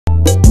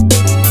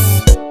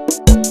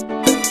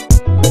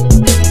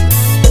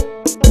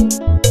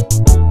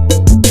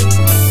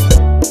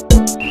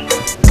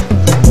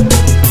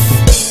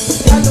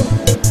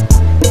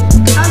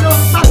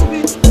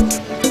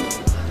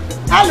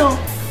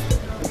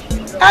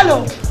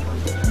Hello.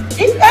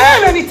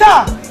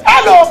 Benita.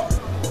 Hello.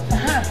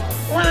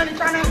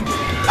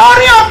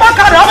 Ori opa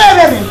karo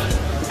bebe.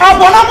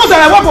 Abona mu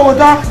sere wo ko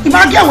do.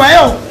 Ima ge we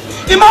o.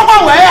 Ima wa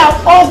we ya.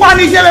 O gwa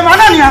ni je be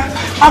manania.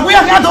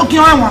 Abuya ka to kin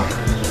wa.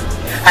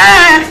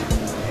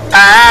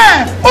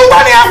 O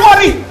gwa ni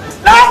awori.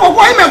 La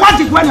akoko ime kwa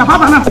ti gwa ni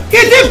baba na.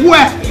 Ediku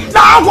e.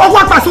 La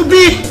akoko pasu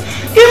bi.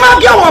 Ima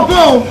ge wo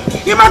bo.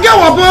 Ima ge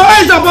wo bo.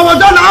 E zo bo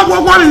do na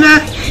akoko ni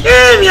ne.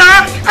 Imia,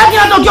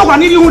 akia to kyo kwa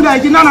nili hunda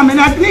ijina na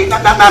mena akia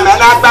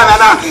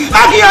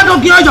to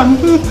kyo jo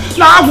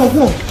la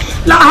agwo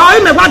la ha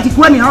ime kwa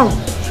tikwe ni hao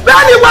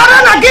bani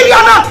wara na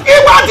kiliana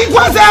iwa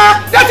tikwe se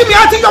deti mi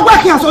ati jo kwa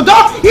kian so do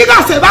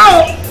iga se ba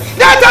o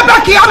deti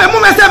baki ame mu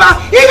me se ba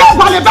iga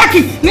kwa le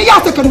baki ni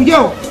ya se kenu je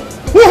o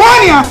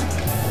uhonia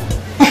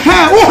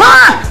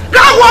uha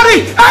ga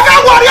wori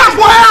agbo ya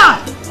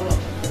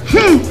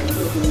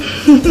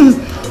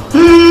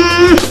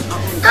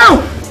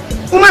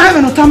uma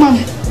heaven no tamam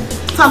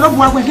Salo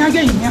bua kwe ki aje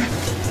yinya.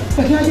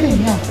 Kwe ki aje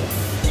yinya.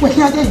 Kwe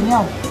ki aje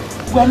yinya.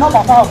 Kwe no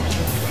baba o.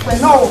 Kwe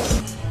no.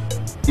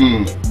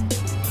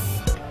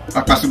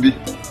 Akasubi.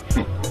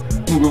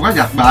 Ngo wa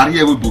ya bari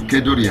e bo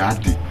kedori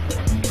ati.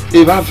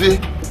 E ba fe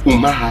o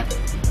ma ha.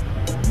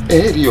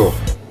 Rio.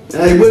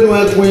 Igbe nu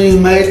ekun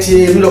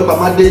maiti mi lo pa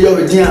ma de yo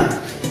dian.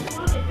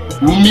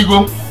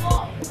 Umigo.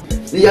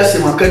 Ni ya se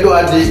ma kedo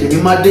ade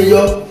emi ma de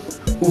yo.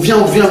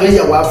 Ovian re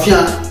ya wa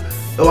afian.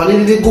 Wa ni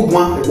ni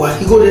gugwan wa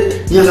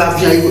igode nya ga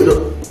afian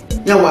igodo.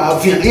 Nya wa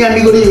afian nya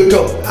mi gode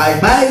yoto. Ai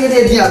ma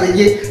gede di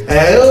abeje.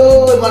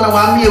 O mana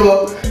wa mi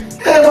wo.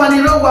 Wa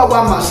ni lo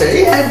wa ma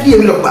se. Ki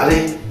mi lo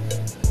pare.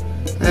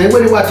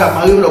 We ni wa ta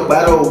ma yo lo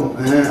pare o.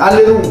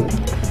 Ale nu.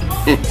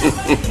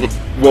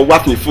 Wo wa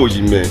fi fo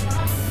yi me.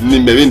 Ni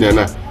me ri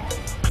na.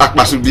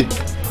 Akpasubi.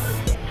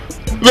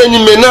 We ni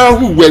me na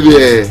hu we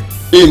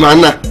e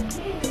mana.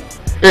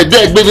 E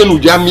de gbede nu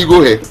ja mi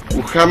go he.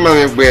 U khama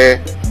me gbe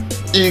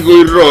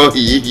Igo ro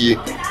hihi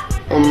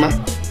Oma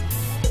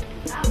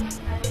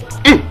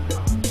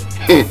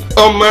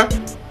Oma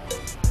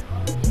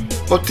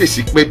O te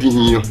si pe di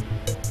hiyan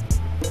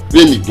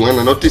Beni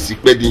guana no te si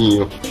pe di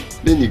hiyan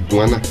Beni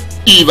guana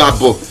Iba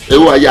bo e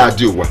wa ya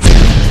ade wa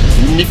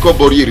Mi ko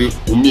bori ere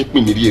o mi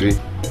pin ni ere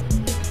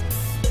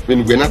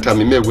Beni gwe nata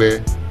mi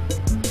mewe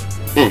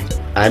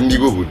Ami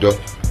go budo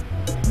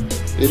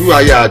Eru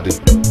aya ade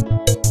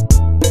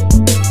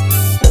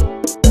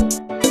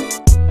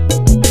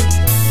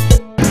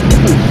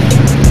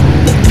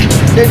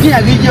Edi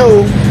agije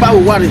o pa o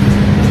ware.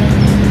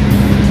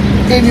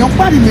 Emi o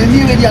pari me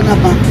mi we dia na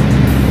ba.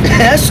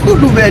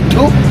 School be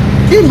do.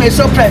 I me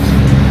surprise.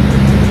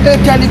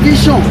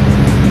 Television.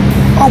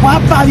 O wa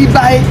pari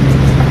bae.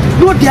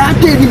 No dia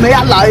ate ni me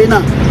ya la e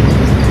na.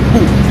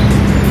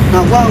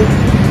 Na wa o.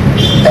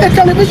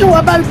 Television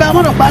wa pari bae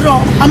mo no pa do.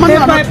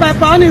 Amana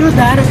pa ni ru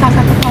da re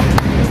sakata.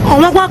 O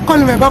ma kwa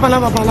kon me baba la.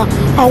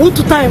 O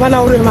wutu tai ma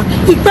na ure ma.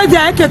 Ipe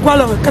dia eke kwa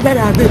lo ke be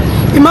ade.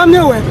 Imam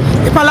newe.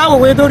 Ipalawo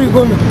we do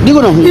rigomo.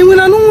 Digo no.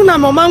 Iwina nu na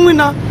mama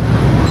nwina.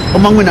 O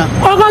ma nwina.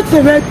 Ogo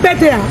tebe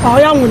pete ya. O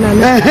ya nwina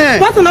ne.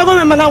 What na go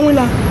me mana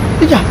nwina.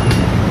 Ija.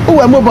 O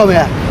we mo bo me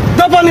ya.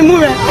 Dobo ni mu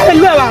we.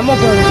 Elu e wa mo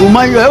bo. O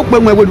ma yo e pe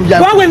mo ewedu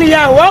ja. Wa we ni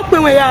ya, wa pe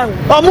we ya.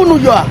 O mu nu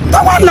yo a.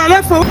 To wa na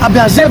le fo. Abi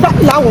ase ba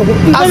lawo.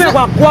 Ngo me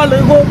kwa kwa lo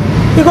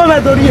igo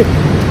me dori e.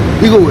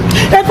 Igo we.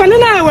 E fa ni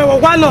na we wo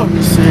wa no.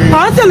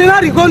 A se ni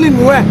na rigo ni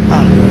nu e.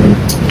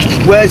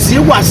 We si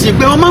wa si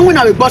pe o ma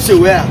nwina we bo se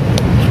we a.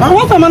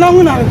 Àwọn tó máa ń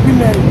wúna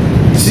ìpínlẹ̀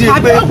sí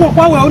pé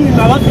àpapọ̀ wẹ̀ ó ní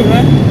ìlàwọ́ sí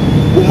rẹ̀.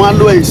 O máa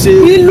lo ẹ̀ ṣe.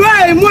 Ìlú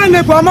ẹ̀ mú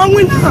ẹ̀mẹ̀bọ̀ ọmọ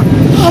wúna.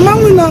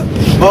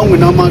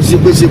 Ọ̀wìnà máa ń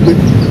ṣe pé.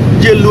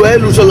 Jẹ́ lu ẹ̀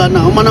lu sọ̀la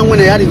náà, ọmọ náà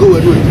wúna yára ìgò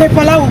wẹ̀ lóye.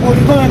 Ẹ̀pọ̀ láwùjọ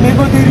ìgò rẹ̀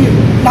mẹ́gbọ́ dérí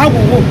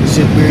láwùjọ.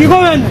 Ṣe pé. Ìgò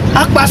rẹ̀ nà.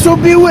 Apàṣọ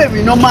bí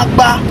wèmí náà máa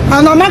gbá.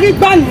 Àná má kí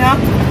gbà nìyà.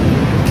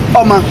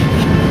 Ọmọ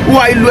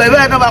wa ìlú ẹ̀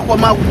bẹ́ẹ̀ náà bá kọ́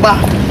máa gbá.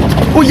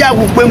 Ó yà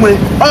wù pé wẹ̀.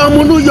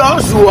 Ọmọ inú yọ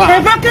ọ́ sùn wa. Ẹ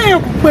bá kéèyàn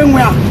kù pé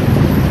wẹ̀ à.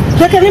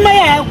 Kékeré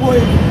mẹ́yà ẹ̀ wò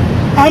ẹ̀.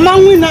 Ọmọ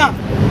wúna.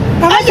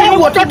 Aya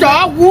wo toto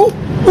awu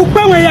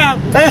upewe ya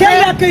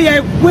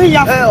keya we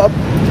ya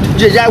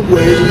jeja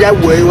we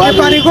wa e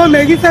pari go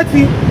me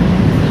giseti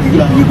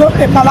igo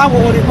e pala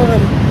wo ri ko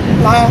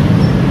la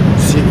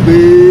si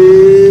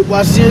pe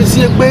wa si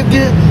pe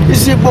ke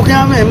isi po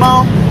kan me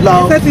ma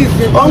la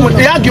o mo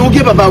ya gi un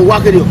ke baba wa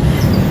kede o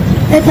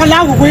e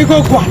pala wo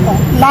igo gwa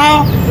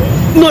la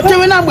no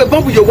tewe na gbe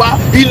bombu yo wa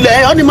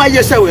ile oni ma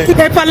yese we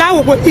e pala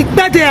wo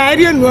igbede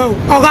ari enu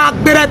o ga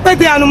agbere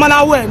pede anu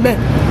mana wo eme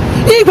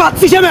Iba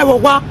ti se me wo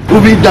wa.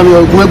 Ubi dami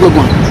ogun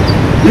egbegbon.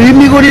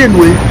 Mi gori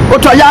enu e. O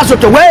to ya so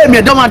to we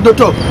mi do ma do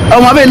to.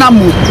 Awon be na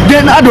mu.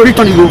 Den adori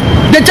ton igo.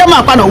 De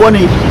chama pa no wo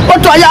ni. O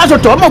to ya so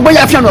to mo gbe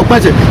ya fian no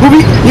pese.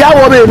 Ubi ya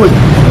wo be enu.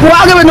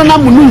 Wa ge be no na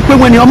mu nu pe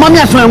woni o ma mi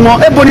aso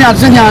enwon. E bo ni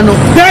asenya no.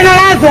 De na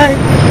la se.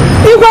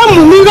 Igwa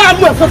mu mi ga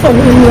mu so so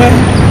enu e.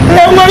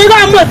 mo rí ká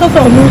mú ètò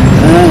sọ̀rọ̀.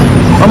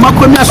 Ọmọ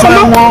kọ́ mi àṣọ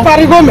ẹ̀wọ̀n.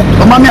 Parigome.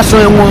 Ọmọ mi àṣọ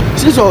ẹ̀wọ̀n.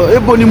 Sísọ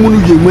ebo ni múnu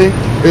yè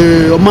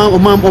mọ́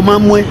ọmọ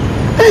mú ẹ.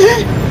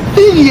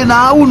 Iye na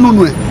awu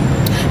nunu ẹ.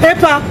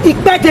 Epa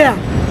ìpẹ́jẹ à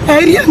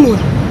ẹ̀rí ẹ̀nu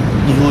ẹ̀.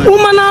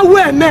 Wọ́n náà wú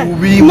ẹ̀ mẹ́.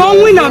 Náà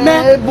wí nà mẹ́.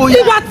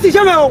 Ibà tí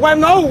ṣé mi ò wẹ̀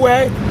náà wù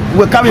ẹ́.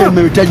 Wẹ̀ ká mi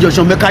mẹ̀rẹ̀ tẹ́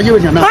jọ̀ṣọ́ mẹ́ ká yé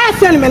wẹ̀ yànnà. Báyìí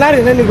sẹ́ni mẹ́lá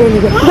rẹ̀ lẹ́nu gbọ́n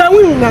nígbà. Wẹ̀ wí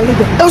nà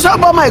nígbà. Ẹ sọ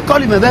bọ́ ọmọ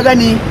ìkọlù mẹ́ bẹ́ẹ̀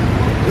ni.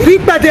 Rí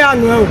ìpẹ́jẹ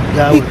àná ẹ̀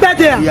o.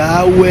 Ìpẹ́jẹ à.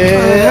 Yàwẹ̀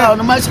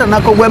ọ̀nà máa ṣẹ̀rẹ̀ náà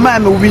kọ wẹ̀ máa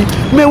mẹ́ wí.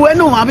 Mẹ́ wẹ̀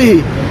nù wà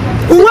bí.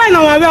 Uwe na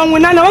wa ọ̀hún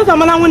náà na wọ́n sọ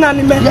mọ́lá wọn náà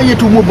ni mẹ́. Yẹ́yẹ́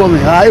tó mú bọ̀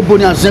mẹ́ ebo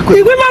ni àṣẹ́kọ̀.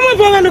 Ìgbé máa mú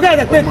bọ́ mẹ́nu ká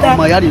ẹ̀dẹ̀ pé ta.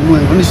 Ọmọ yàrá ìlú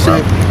ẹ̀ oníṣẹ́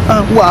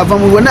wà á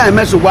famu wẹ̀ náà ẹ̀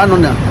mẹ́sàn wà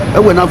nọ̀nà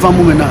ẹ̀ wẹ̀ náà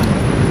famu mẹ́ náà.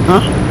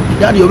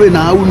 Yàrá yóò bẹ̀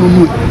náà awú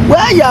nínú ẹ̀.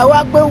 Wẹ́ yà wá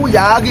pé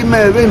yàrá rí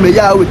mẹ́rin mẹ́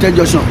yà wẹ̀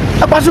tẹ́jọ sàn.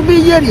 Àpàṣù bí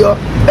yé rí ọ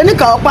ẹni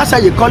kà ọ pàṣẹ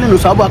yìí kọ́lé nù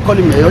sábà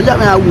kọ́lé mẹ́ ọjà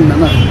mẹ́ awú nà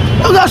náà.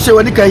 Ó gà ṣe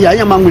wẹ̀ ní kẹ́yà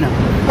yẹn máa ń wìn náà.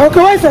 Ọkọ̀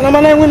wẹ́sẹ̀ náà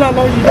máa ń wìn náà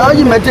lọ́yìn.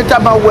 Ọyìn mẹ́tẹ́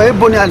tábà wẹ̀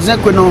ebo ni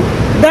àṣẹ́kọ̀ náà.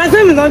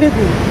 Dàsẹ́ mi náà dé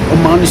kù.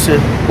 Ọmọ oníṣẹ́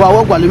wà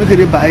wọ́n gbà lómi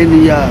kéde báyìí ní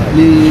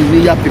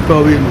yà pípẹ́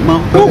òwe nù.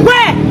 Gbogbo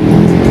ẹ̀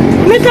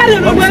ní káde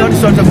gbogbo ẹ̀.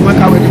 Sọ́ọ̀tì fún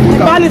mẹ́ka wẹ̀ ní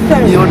kúkà. Bá ní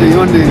sẹ́yìn.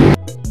 Yọ̀ndé.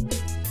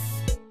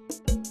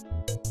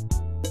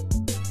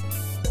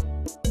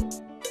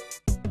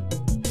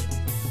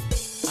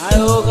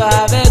 Aroga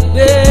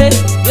begbe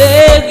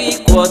baby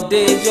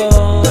kodejo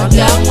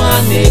Waja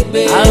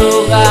wanegbe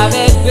Aroga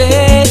begbe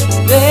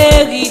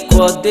baby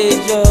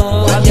kodejo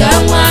Waja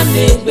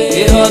wanegbe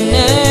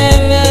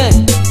Eroneme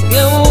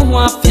Geun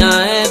wafia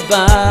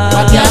eba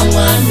Waja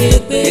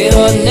wanegbe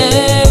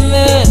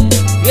Eroneme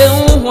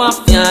Geun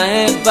wafia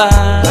eba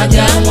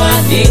Waja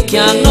wanegbe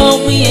Ikiano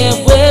wiye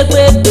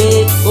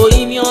wegbegbe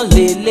Oimi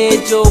olele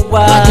jowa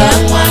Waja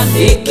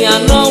wanegbe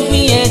Ikiano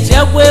wiye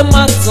jewe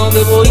matan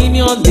bebo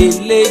oimi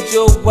olele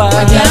jowa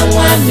Waja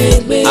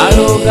wanegbe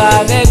Aroga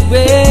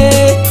begbe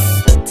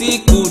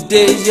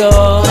tikudejo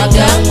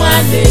Waja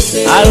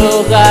wanegbe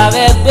Aroga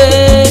begbe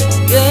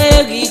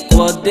geri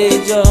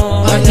kodejo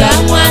Waja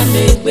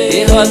wanegbe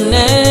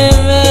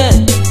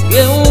Ironeme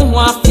geun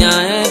wafia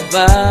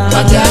eba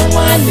Waja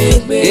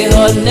wanegbe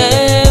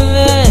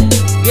Ironeme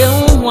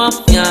geun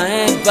wafia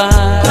eba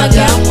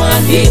Waja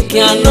wanegbe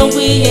Ikiano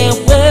wiye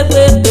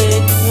wegbegbe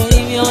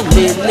oimi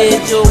olele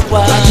jowa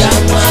Waja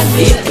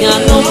wanegbe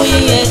Ikiano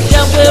wiye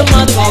jewe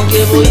matan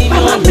bebo oimi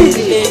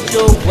olele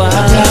jowa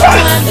Waja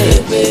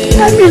wanegbe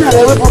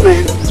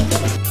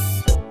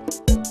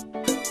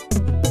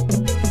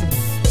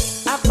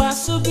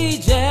Apasubi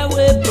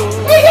jewe bo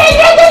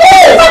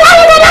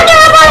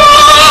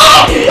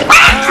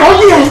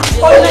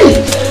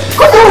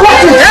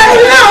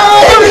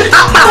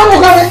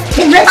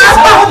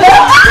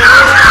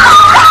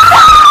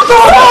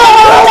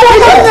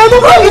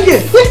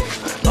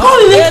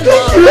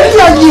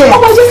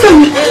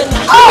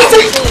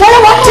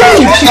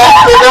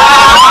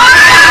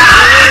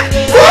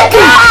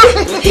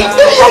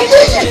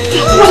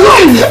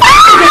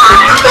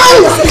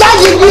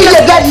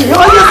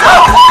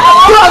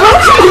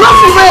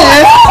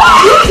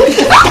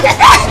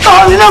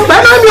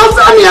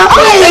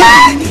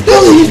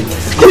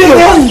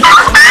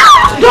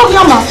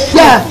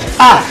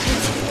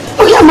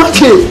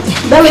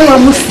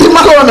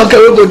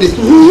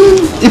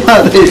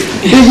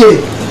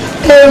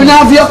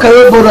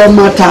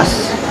matters.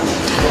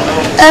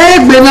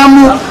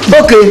 Egbenamu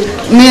okay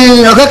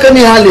ni okeke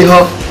ni hale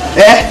ho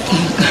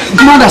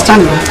you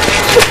understand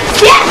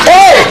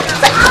hey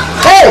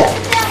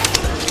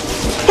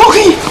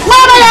okay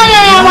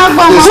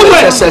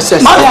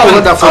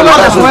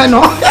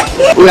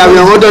we have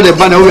your order the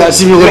banner we are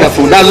seeing over the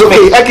phone that's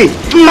okay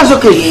that's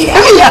okay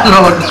yeah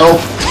no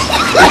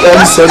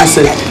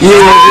sorry you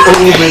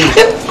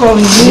come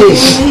here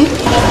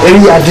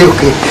you are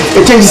okay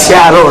it is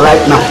here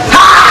right now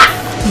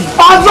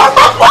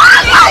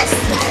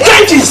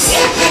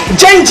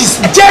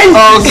changes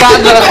oh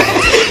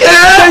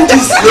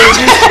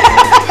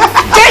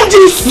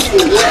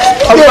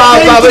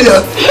God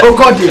oh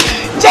God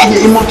change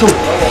imoto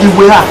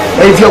iwe ha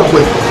evi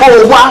ogwe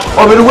o wa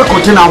obeluwe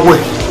container we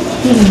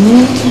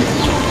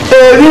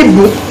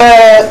eribu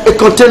a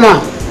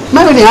container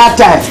maybe the hard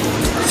time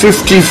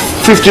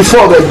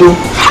 54 bedo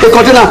a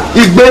container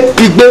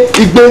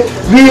igbe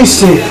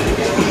rinse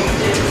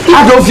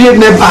I don't feel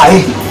me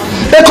buy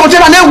a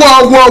container ne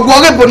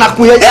wo rebo na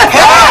ku ye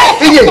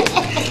iye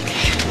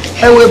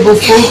ewe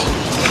bofo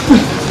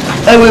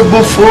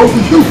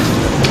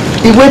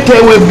iwe te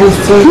ewe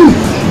bofo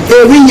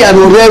eri ya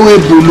no rewe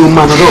bulu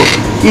manoro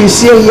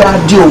isi ya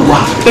di owa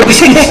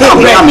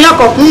mi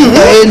akoko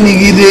ni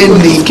gide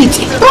ni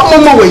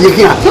mo we ye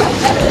kian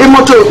e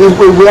moto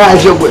ewe a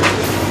jogwe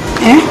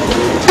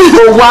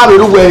owa be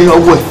ruwe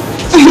owe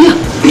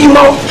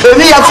imo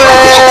eri ya fe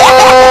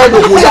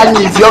do ya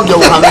ni fi ogbe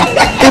wa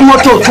e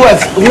moto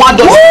 12 one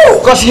do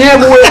cause here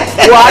we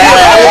wa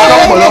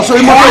na ko lo so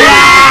e moto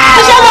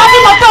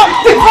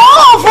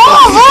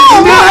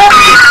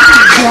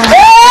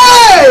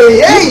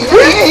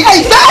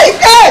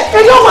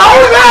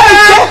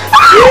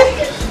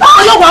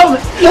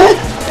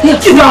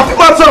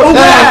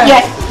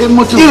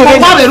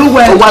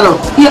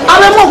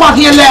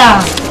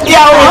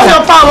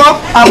Ìyàwó power.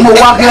 Àmọ́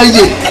wá kẹ́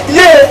yé.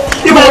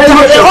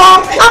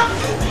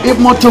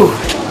 Ìmọ̀tò.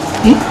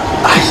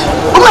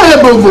 Ó máa yẹ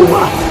gbogbo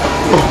wa.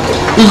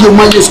 Iye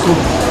ọmọ yẹ school.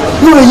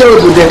 Ní ìyẹ́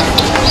òbòdẹ.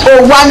 Ó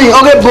wá ní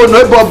ọ̀rẹ́ bò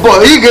náà bọ̀ bọ̀.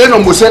 Èyí gẹ̀rẹ́ nà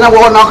mọ̀sẹ́ náà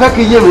wọ́n náà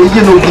kẹ́kẹ́ yé rẹ̀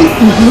yé n'oge.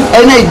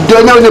 Ẹni ìdọ́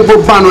ẹni àwọn ẹgbẹ́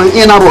bá náà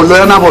yẹn náà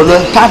bọ̀ lọ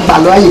ká gbà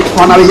lọ ayé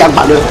wọn náà yà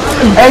gbà lọ.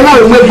 Ẹni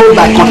àwọn ẹgbẹ́ bò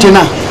bá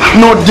kọ̀ntẹ́nà.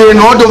 N'ọdẹ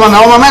n'ọdọ ma na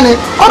ọmọ mẹ́ni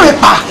ọ̀rẹ́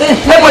pa.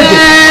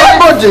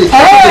 Ẹbọdẹ.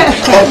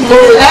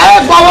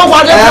 Bọ́wọ́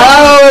wọlé.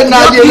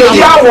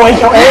 Ìyàwó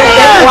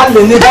wà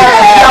lè ní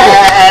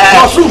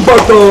ọ̀sùn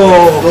gbọ̀dọ̀.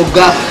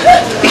 Ọ̀gá.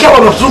 Ìyàwó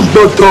ọ̀sùn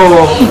gbọ̀dọ̀.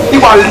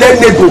 Ìwà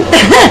lẹ́nẹ̀gò.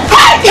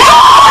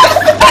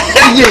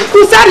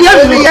 Usari yẹ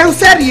mi yẹ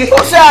usari yẹ. Ó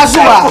ṣe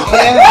àṣùwà.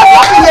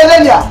 Iye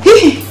lẹ́yà.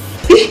 Iye.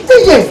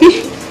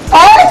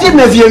 Ọ̀rẹ́ ti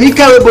mẹ̀fì èmi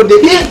kẹ́wé bòde.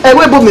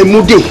 Ẹ̀wé bò mí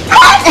mú dé.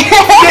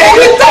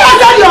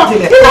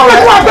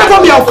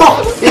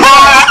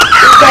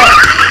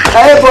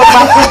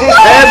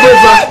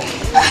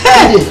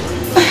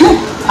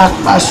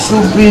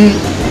 Akpasubi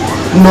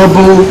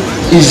Noble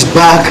is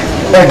back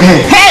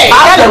again. Hey,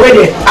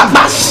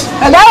 Agbas.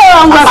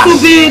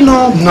 Akpasubi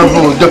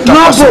Noble, Dr.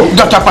 Pasubi,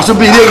 Dr.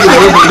 Pasubi.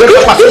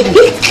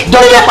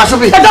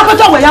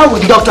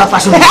 Dr.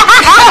 Pasubi.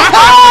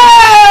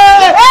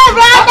 Hey,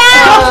 brother.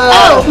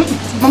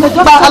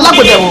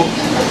 Alábòdè wo.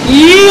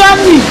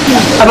 Iyamu.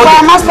 Ba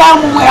master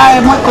mu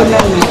mo ko le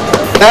ni.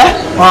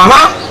 Mama.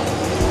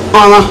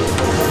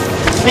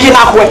 Iye na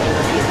kwe.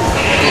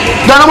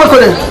 Dana mo ko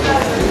le.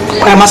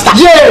 Master.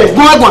 Yeah,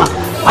 gwa.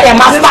 Oya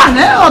master.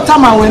 O ta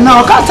ma we na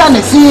o ka ta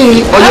ne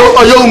si.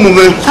 Oyo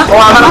umume.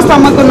 Master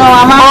mo ko no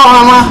ama.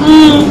 Mama.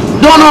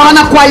 Dono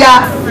ana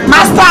kwaya.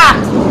 Master.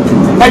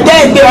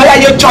 Egbe oya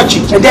ye church.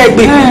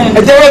 Egbe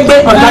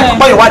ọ̀dà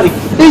boy wa ni.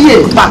 Iye.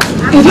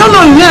 No no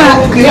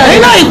yeah.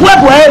 Ina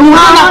igwebo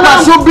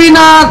Akpasubi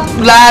na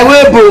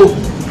laiwebo.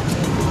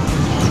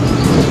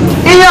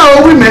 Iye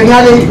owi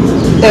menyale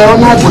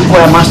ona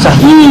kwa master.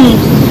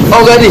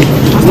 Already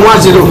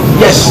 1-0.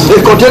 Yes. A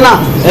container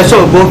eso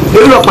ogbo.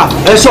 Elopa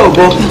eso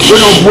ogbo.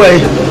 Ono bu e.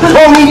 O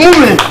mu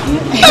me.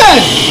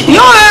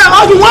 Yo o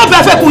ju won be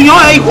fe ku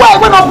yan igwe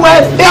we no bu e.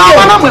 E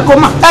àwọn na mo ko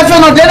ma. E fe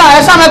no de na e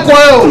sa me ko e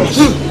o.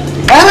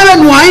 E me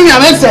nu ayin ya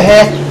me se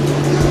he.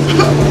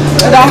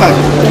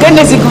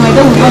 Denesi kan e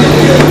de wo.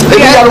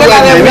 Èmi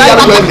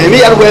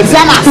yàrá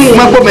zama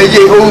mo ko me ye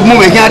o mu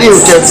me yan ri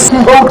hotel.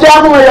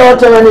 Hotel mo ye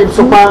hotel ni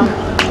supa.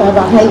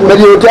 But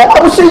you tell I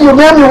will see you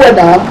man you went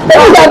down. We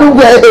got to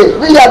wear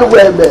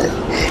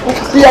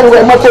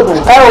my phone.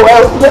 Oh,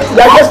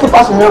 just keep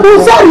passing.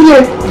 Who's that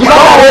here? You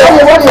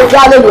what you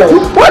got anyway?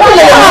 What is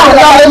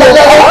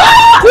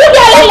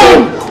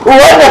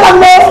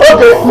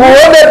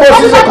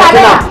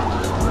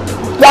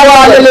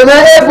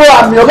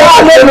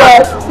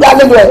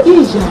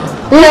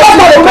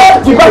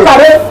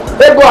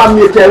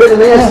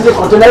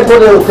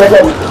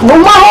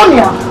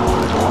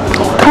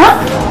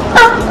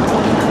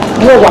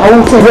no, I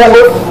won't say where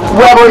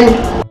are you?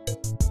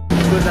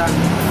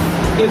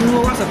 Èmi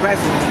wọ́n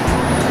surprise mi.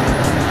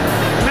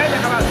 Mẹ́rin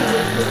kaba tó ló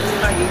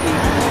máa yé e.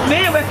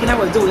 Mẹ́rin wẹ́ẹ̀kì náà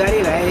wọ̀ dé òyà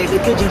rẹ̀ ẹ̀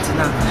kéjì tì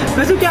náà.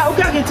 Mẹ́tí ó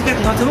kí àkíní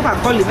tíkẹ́ẹ̀tì náà tó mú kà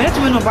kọ́lì mẹ́rin tí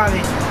wọ́n náà bá mi.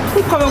 Ó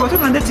kọ́ bẹ́ẹ̀ wọ́n tó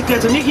kàn dé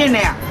tíkẹ́ẹ̀tì oníkì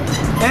náà.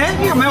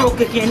 Ní ọmọ ẹ̀wọ̀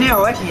kékeré náà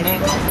ọ̀ ẹ̀kì náà.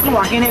 Ní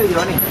wọ́n akíní ìrì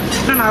ọ̀nì.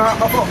 Náà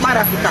ọkọ̀ Mad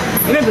Africa.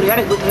 Èmi bèrè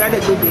yàrá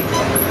gbogbo.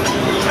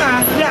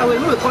 Ní àwọn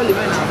ìlú ìkọ́lì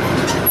mẹ́rin.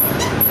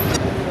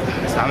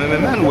 Sàmì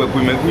mẹ́rin wẹ̀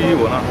gbìmẹ̀ gbì yìí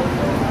wọ̀ náà.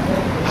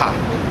 Ha!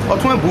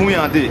 Ọtún ẹ̀bùn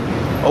wíyàn dé.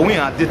 Òun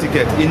yàn dé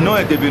ticket iná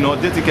ẹ̀kẹ́ bìnà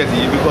dé ticket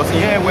yìí because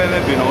ìyẹn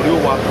wẹ́rẹ́ bìnà orí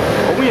wa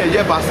òun yẹn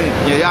yẹ basin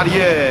yẹn yára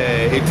yẹ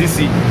etí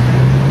sí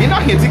iná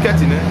yẹ ticket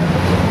ní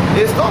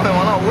èsítọ́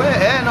mẹ́wọ̀n náà wẹ́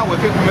ẹ̀ náà wẹ́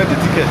kékeré mẹ́ dé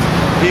ticket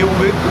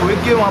èwe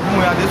gé wọn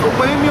abúmọ̀ yà dé so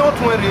pé mi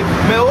ọ̀tún ẹ̀rẹ́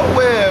mẹ́ ó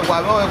wẹ́ wà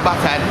lọ́wọ́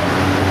gbàtà ẹ̀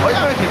ọ̀yà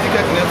mẹ́ kẹ́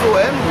ticket ní so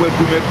ẹ̀ ń wẹ́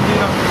gbùmẹ̀ kí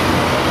náà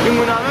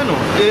ìmúna mẹ́nu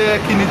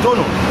kìnnì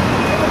tónù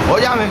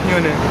ọ̀yà mẹ́ kí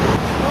ni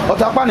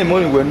ọ̀tàpá ni mo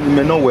ní wẹ̀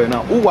mẹ́nà wẹ̀ náà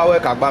ó wà wẹ́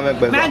kàgbá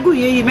mẹ́gbẹ́. Mẹ́gù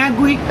yìí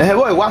mẹ́gù yìí. Ẹ̀hẹ́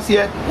wọ́n ìwá sí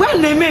ẹ. Wẹ́n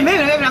lè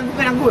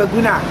mẹ́rin wẹ̀gù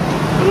náà.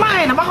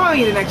 Máa na bákan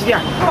yìí ní Nàìjíríà.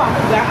 Ó wà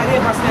gba adé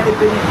pàṣẹ náà lè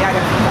pè ní ìyá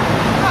rẹ̀.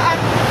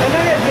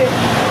 Ẹ̀lẹ́ lè pè.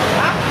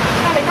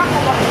 Náà lè ká kọ́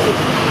bá pè.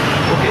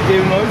 Ok,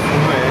 èèmọ̀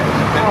ìsùnú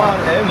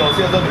ẹ̀ nọ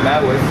sí ẹjọ́ ìgbà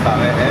ẹ̀wọ̀ ìsìta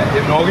ẹ̀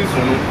èèmọ̀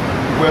ìsùnú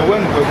wẹ̀wẹ̀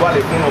nù wẹ̀wẹ̀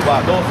alẹ́ fún ọba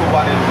àdọ́sọ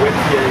wà ní ìwẹ̀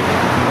tiẹ̀.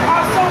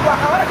 Ọ̀sọ́ wà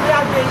àwọn ẹ̀kọ́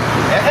àgbẹ̀.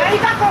 Ẹ̀yìn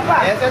ká kọ́ bá.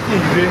 Ẹsẹ̀ ti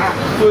ìrè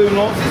tó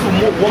iná sísun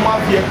mú wọ́n máa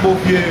fi epo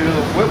fi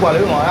wẹ̀wẹ̀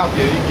alẹ́ nù ayé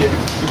àfẹ́ yìí jẹ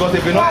because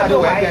èbè náà kàdé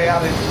wẹ̀ ẹ̀kẹ́ yá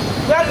rẹ̀.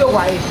 Where do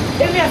I?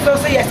 Èmi ẹ̀fẹ́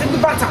ọ̀sẹ̀ yẹ̀ sí bí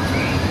bàtà.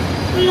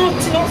 Nínú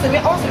tí ó sì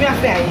mí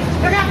àfẹ́ àyè.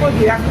 Gẹ́gẹ́ àpò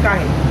ìdí Áfíríkà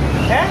yẹn.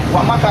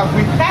 Wà má ká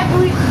gbé.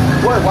 Ẹ̀gbí.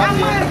 Wọ́n ìwá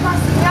sí ẹ̀.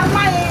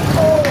 Yamáyé.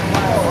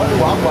 Wọ́n lè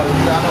wà á gbà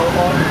lóṣù dáná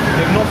ọkọ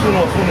èmi náà súnú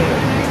ọ̀túnú rẹ̀.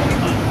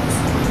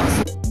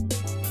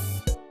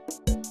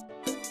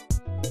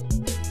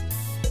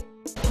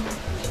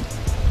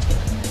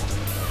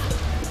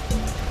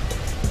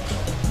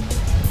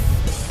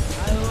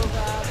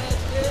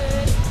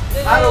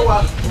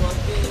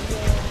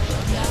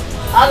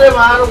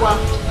 Arewa.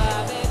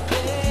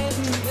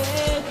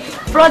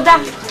 Brother.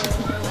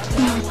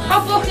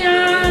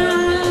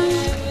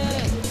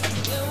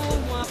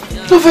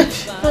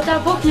 Loveth. Brother,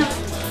 Bobia.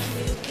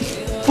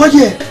 What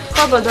ye?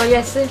 Kobodo,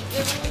 yes.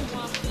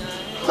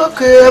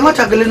 Okay, I'm not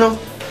tackling now.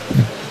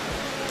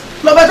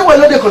 Loveth, where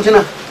load the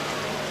container?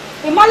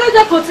 The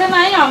mother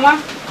container,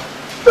 Yama.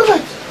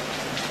 Loveth.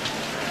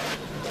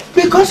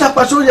 Because I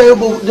pass over the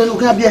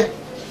look up here.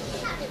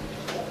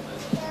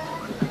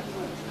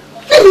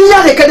 Let me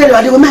hear the cadre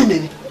of the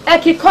woman. I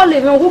can call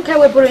him who can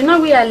we bring now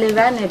we are living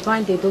and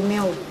bind the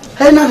domain.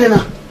 Hey, nothing.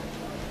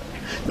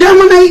 Then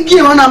when I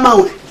give on a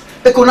mouth,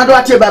 I could not do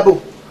a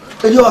table.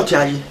 And you are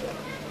tired.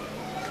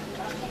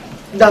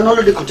 Down all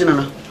the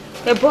container.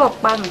 A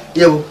book, pan.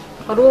 You,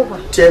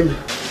 over. tell me.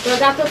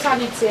 Brother,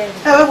 sanity.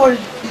 Everybody,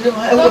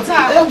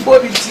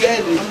 everybody,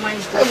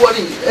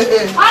 everybody.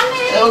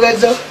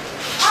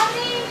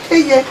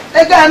 Hey,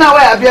 I can't now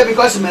wear a beer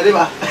because of my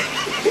river.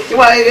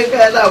 Why I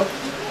can't now?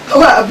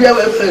 Oh, I'll be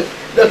able to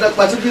do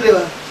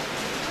the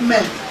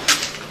man.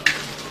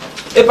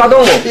 E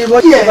pardon, yes. E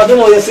pardon,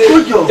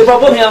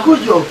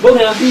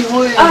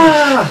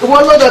 ah,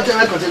 one other thing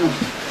I continue.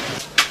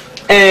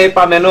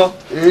 Pameno,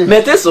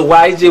 metes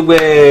why je we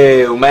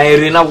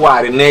Marina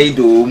war in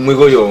Edo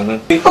Mugoyo.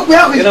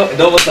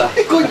 Domosa.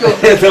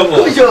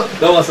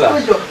 Domosa.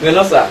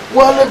 Venosa.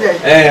 One day.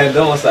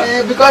 Domosa.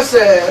 Because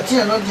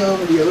Tia not the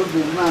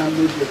man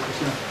with the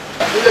question.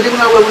 You didn't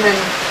know women.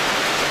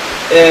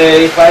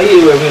 If I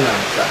hear women,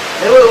 master.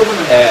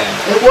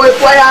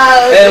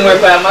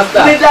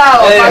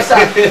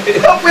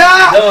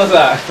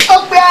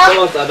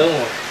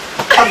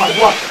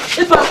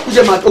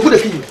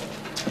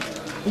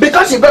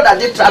 Because your brother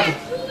did travel.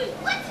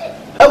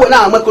 I will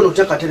now make a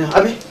check at him.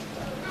 Abby,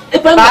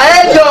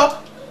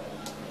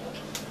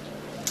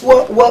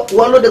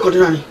 what of the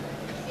continent?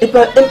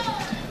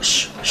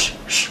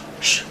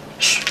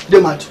 The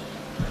mad.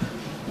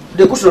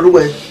 The cushion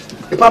away.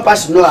 The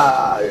papa's no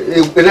a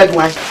red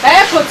wine.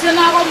 I put in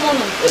our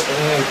money.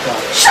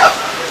 Shut up.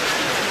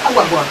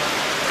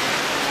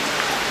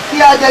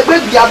 Yeah, the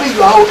baby, you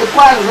are a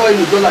choir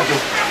royal dollar.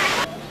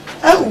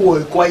 I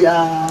will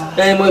choir.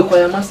 My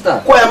choir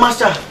master. Choir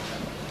master.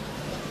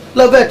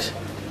 Loveth.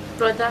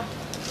 Brother.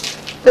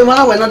 The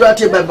one will not do a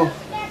tea Bible.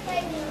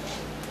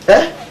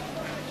 Eh?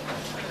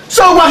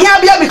 So we're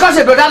here because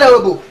of brother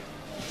Lerobo.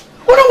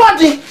 Who know what?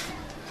 Who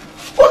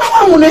know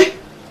what money?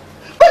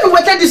 When you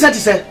waited this, I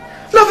said.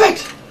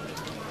 Loveth.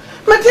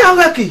 Meti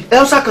awaki,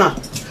 Elsaka.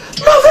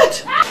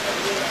 Loveth.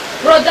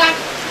 Brother.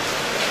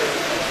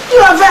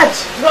 Loveth.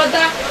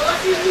 Brother.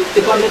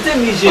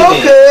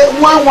 Okay,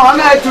 one,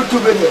 I two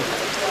baby.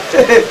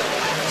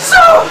 So,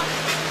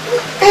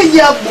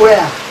 boy.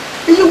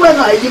 You were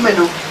not you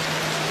know.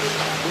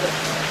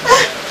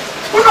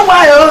 You know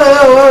why?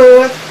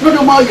 No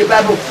more your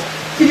Bible.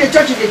 In the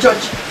church.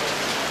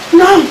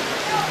 No.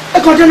 I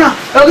continue.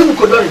 I'll give you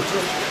Kodori.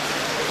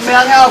 May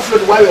I have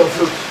flood while you're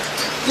flood?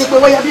 If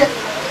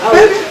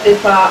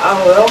I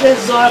will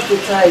always to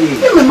try you.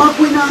 You're my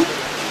winner.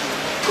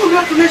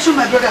 Congratulations,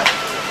 my brother.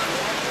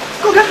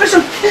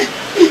 Congratulations.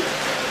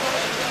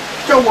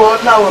 Your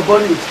word now,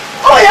 Bonnie.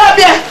 Oh, yeah.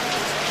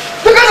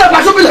 Because of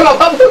my super. Why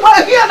don't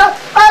you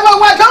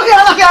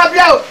have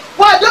you?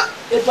 Why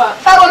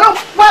don't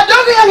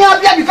you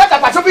have you? Because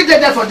of my super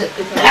dead for them.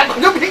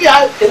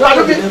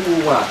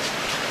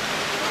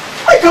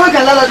 I can't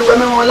get a lot of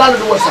women or a lot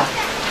of water.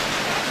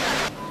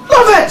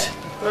 Loveth.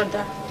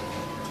 Brother.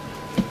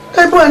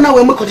 Hey boy, now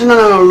we're continuing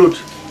on load.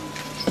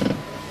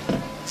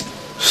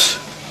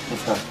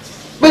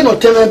 When no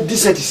tenant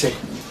decent say,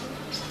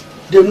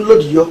 they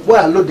load you.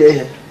 Why load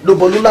there? No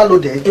bolula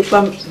load there. If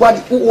I'm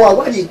what we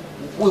want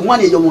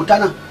your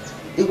Montana.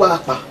 If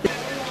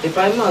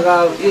I'm not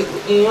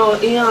you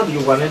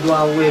want to do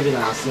a waving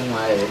us in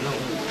my no.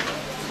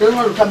 They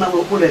want to come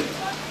and pull it.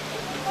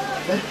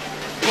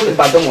 Pull it,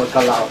 but don't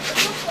allow.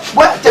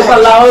 What?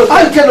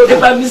 I'll tell you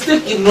if I'm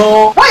mistaken.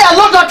 No. Why I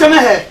load that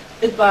here?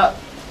 If I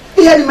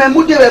had my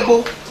mood,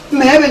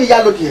 may have any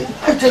yellow here.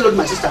 I tell you,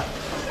 my sister.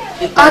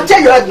 I'll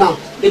tell you right now.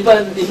 If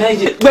I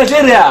imagine, but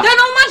there are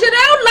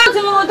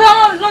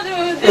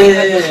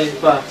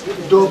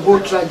double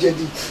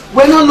tragedy.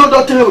 When I load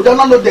that, we don't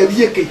know the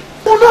vehicle.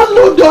 We don't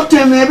know that,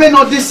 maybe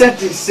not this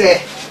sentence.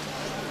 Say,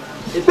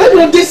 maybe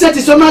not this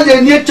sentence. So now they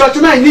need church.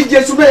 Now I need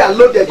Ijesurobo and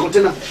load the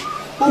container.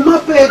 Who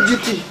must pay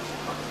duty?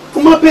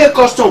 Who must pay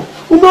custom?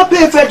 Who must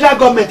pay federal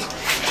government?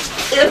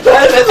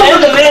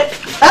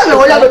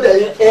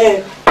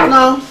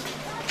 Now,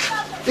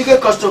 you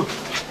get custom,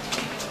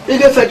 you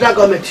get federal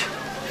government,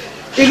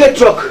 you get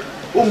truck.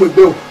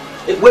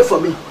 Wait for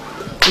me.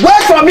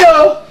 Wait for me,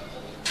 oh!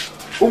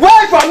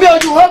 Wait for me, oh!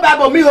 You hold back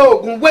on me,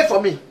 oh! Wait for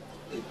me.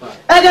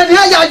 And then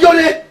here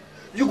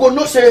you go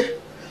no say,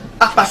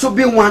 I should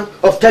be one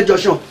of that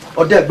junction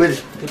or that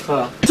building.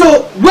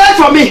 So wait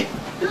for me.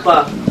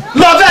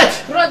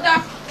 Loveth.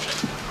 Brother.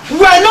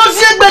 We're not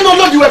seeing Ben no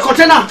load you a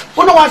container.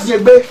 Who know what's the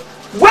bay?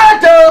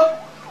 Wait, oh!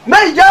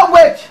 May you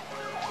wait.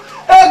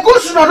 A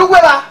good son of the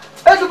weather.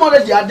 Every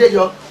morning you are there,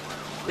 yo.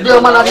 You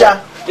don't man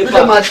here. You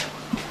the mad.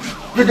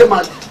 You the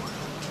mad.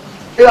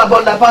 You are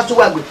born that pass to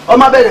work with. Oh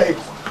my baby.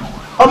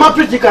 Oh my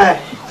pretty guy.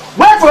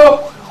 Wait,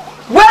 oh!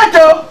 Wait,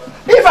 oh!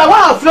 If I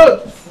want to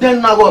float,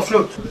 then I will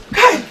float.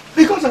 Hey,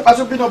 because I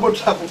was been about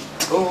trouble.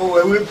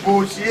 Oh, we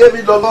push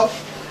heavy lover.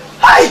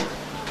 Hi!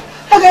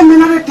 Again, me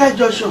not tell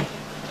Joshua.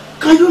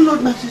 Can you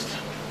load my sister?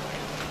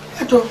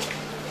 Eto.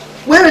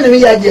 Where are we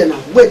here now?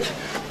 Wait.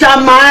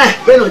 Tama,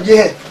 when on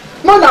je.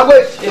 Mona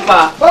wait.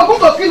 Epa.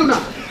 Okungo kill na.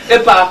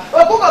 Epa.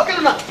 Okungo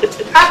kill na.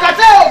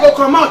 Akate go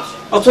come out.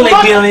 Oto le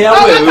gbe ya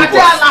we.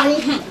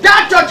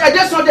 That church I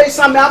just saw there is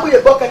some abu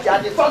a bucket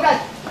and they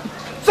forget.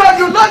 So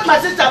you load my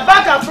sister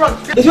back and front.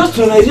 If you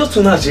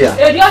tuna here.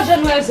 Edo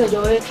no ese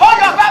jo. Hold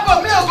your back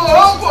on me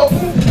go.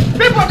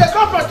 People they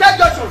come protect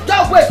Joshua.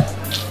 Just wait.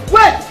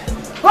 Wait.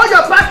 Hold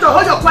your pastor,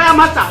 hold your choir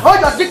master, hold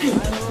your deacon.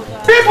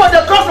 People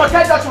they come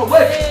protect Joshua.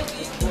 Wait.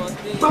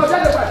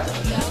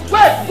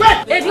 Wait.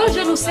 Edo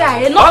no say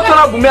I no.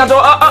 Otona bumi ado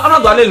ana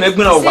do ale le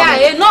gbin na oba.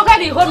 Say I no ga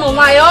di ho no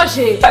ma yo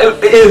she.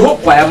 E ho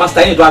choir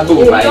master yin do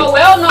agbo oba.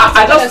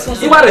 I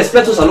just you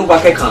respect us all over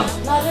kekan.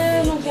 Na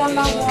le no ga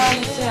na wa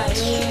say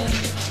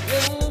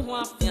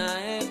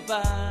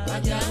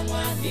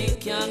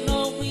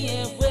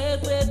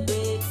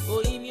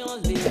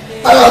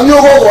I am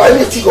no go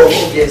anything of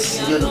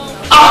yes, you know.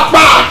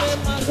 Apa!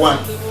 One.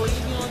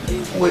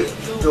 Wait,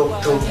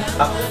 Dr.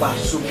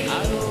 Akbasubi.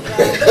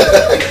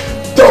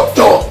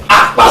 Dr.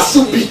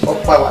 Akbasubi.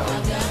 Opawa.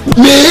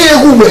 Me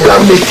who me ga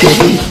make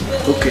it.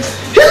 Okay.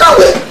 You know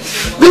what?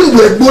 This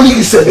we bully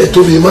is a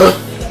to me man.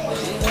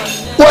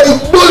 Why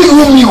bully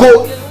who me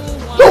go?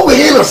 No we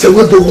here say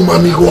we do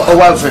woman me go.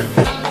 Owaven.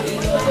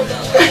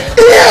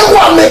 Yeah,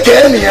 what make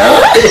any ah?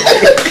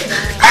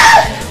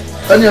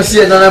 Can you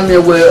see another me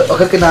where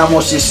okay na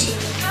mo sisi?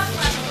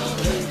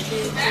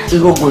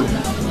 Igo go.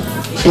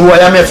 Iwo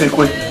ya me fe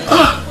kwe.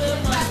 Ah.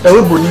 E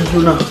we boni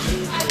ju na.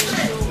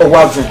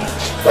 Owaven.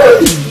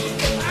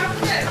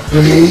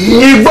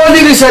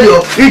 Igboni ni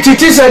serio,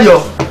 ititi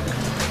serio.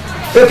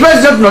 The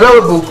president no that we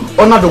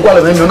ona do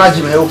kwale me ona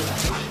jime o.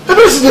 The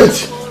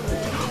president.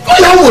 Oh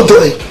ya wo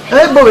to e.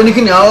 Bo we ni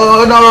kini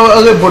ona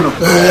bono.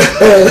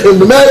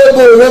 The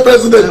mayor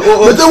president.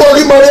 Me te wo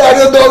ri mari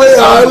ade do we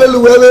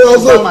hallelujah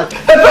also.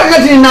 The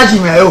president ni na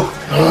jime o.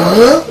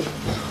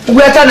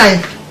 We ta nai.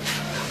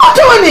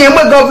 Ato ni e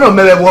governor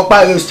me wo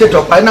pa state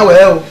of na we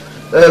o.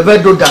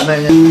 Vedo da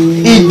me.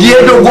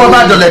 Idiedo go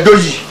ba do le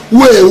doji.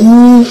 We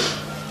wu.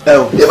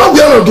 If I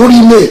be on do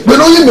me, we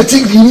no you me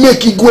think you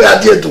make it go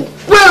adiedo.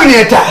 Where ni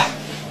eta?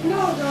 No.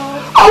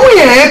 Awu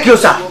ye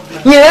closer.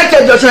 Ye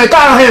ke jo so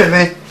ka he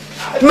me.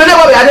 Me ne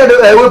ba ade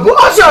we bo.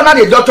 O se ona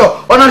de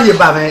doctor, ona de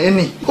ba me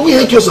ni. Who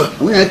ye closer?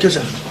 We ye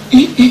closer.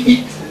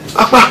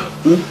 Apa.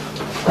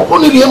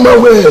 Only the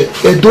man where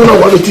a donor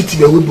want to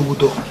be able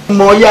to.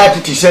 Mo ya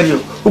titi serio.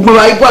 Ugbo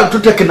ba equal to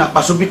take na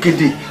paso bi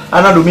kede.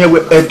 Anado me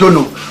e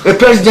dono. E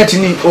president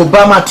ni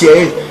Obama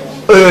tie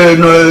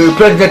no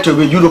president of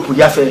Europe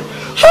ya fe.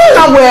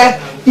 Na we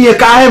ye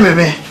ka he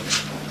me.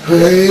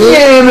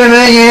 Ye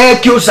me ye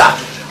kiosa.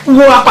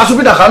 Wo apaso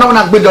bi da ka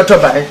na gbe doctor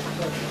ba e.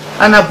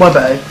 Ana gbo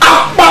ba e.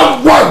 Apa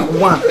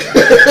one.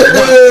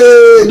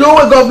 Do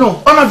we governor.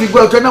 Ona fi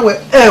go to na we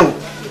o.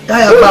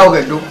 Ya ba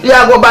o do.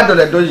 Ya go ba do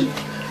le do yi.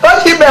 O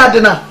ti be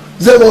adina.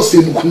 Zero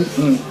sebuku.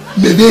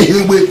 Maybe he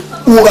will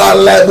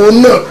like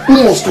no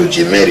almost to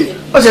Jimmy.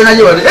 What's your name?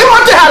 I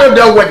want to have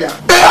the weather.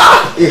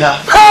 Yeah.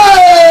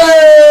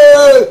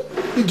 Hey!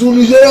 It will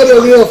be the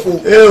real fool.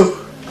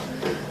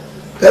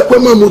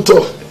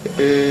 Motor.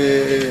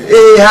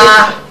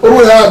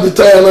 Oh, have the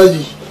tire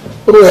energy.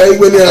 Oh, I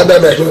when you had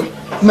that.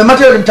 Me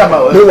matter in time.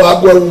 No,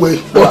 I go away.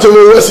 What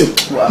will you say?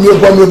 You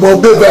come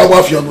about baby, I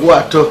want you.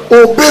 What?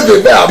 Oh,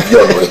 baby, I have you.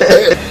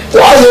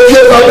 Why you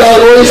get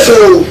that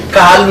so?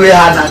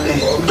 Kaluana.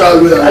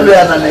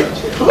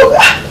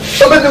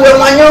 So baby, when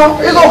my young,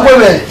 you go for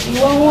me. We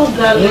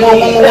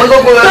go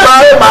for a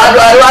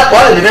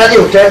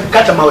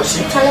catch a mouse.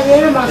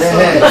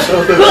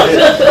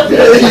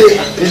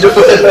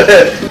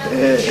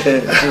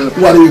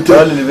 What do you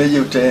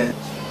tell?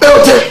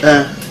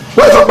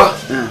 What's up?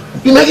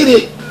 You make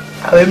it.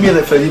 I mean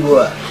the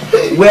Feliboa.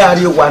 Where are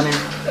you wanting?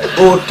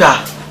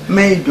 Ota,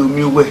 made do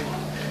me way.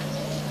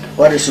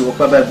 What is your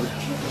baby?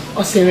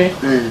 Oh, Siri.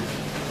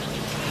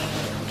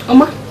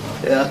 Oma?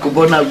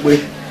 Akobona way.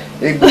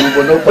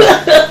 Egbonopa.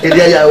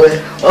 Edia we.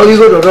 Oh, you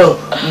go to know.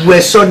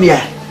 Where Sonia.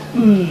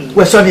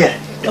 Where Sonia.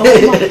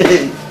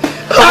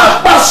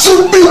 Ah,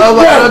 Subi.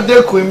 I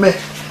de ku me.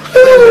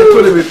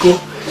 Tole ko.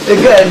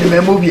 Ega ni me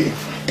movie.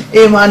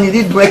 E man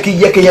ni break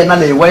yeke ya na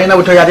le. Why na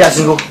to ya dia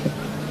singo.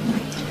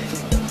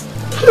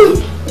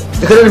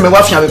 Ekele ni me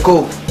wa fian we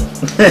ko.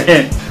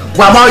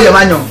 Wa ma o ye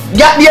manyo.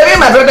 Ya be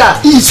my brother.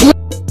 Is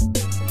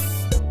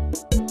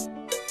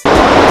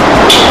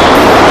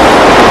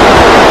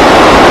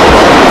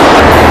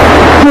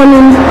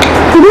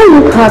You don't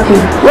look happy.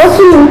 What's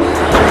wrong?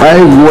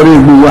 I worry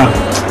Buwa.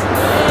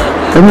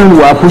 I mean,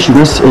 we are pushing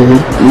this.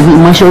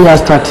 Marshall has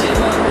started.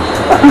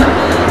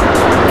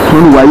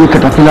 When we are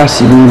caterpillar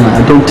cinema,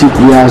 I don't think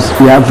we have.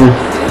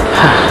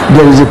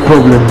 There is a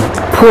problem.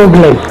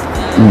 Problem?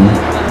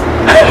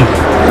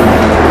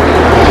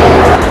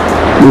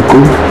 Look,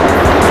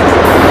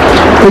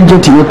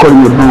 agent you call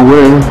me about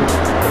where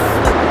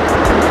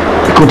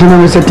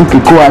continue setting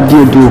Kiko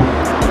Adiedo.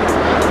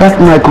 That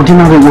my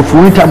container wolf,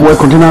 winter boy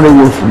container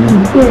wolf.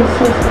 Yes.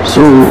 So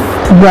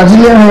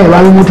Brazilian hair,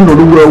 I want to know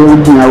the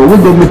world. We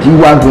go meet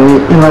you our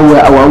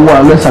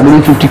less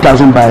than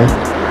 50,000 by.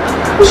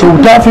 So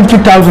that 50,000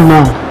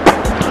 now.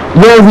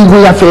 Where we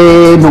go have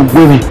no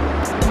women.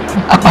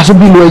 I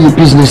possibly know your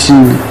business. So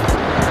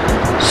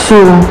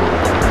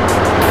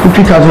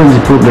 50,000 is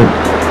the problem.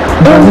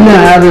 Brazilian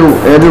hair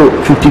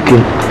 50k.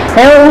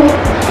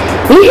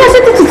 He has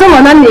it to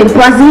someone named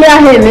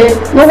Brazilian hair.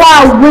 No,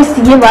 I waste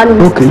you one.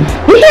 Okay.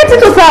 He has it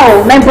to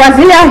someone my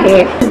Brazilian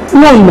hair.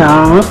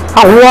 No.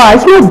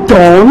 It's not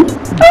done.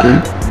 Okay.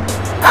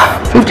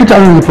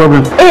 50,000 is the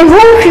problem. A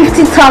whole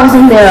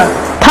 50,000 there.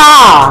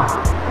 Pa!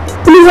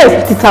 Please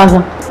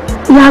 50,000.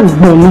 Yeah,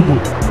 baby.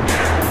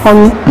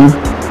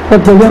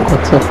 But the work or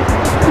two.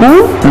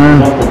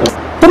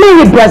 How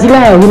many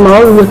Brazilian hair will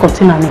my own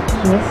container? Yes,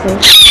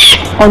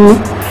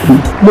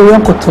 the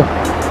work or two.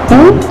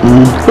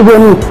 You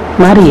will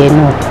marry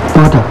no.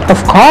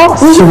 Of course.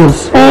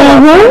 Serious.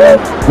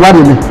 What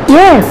is it?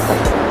 Yes.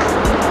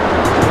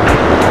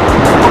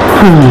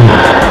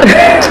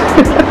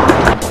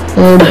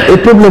 A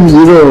problem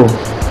zero.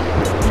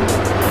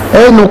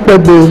 No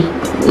problem.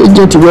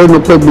 Agent well no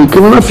problem.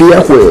 Can not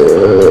fear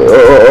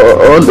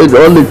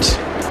all it.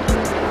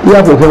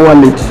 Yeah, for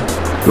one it.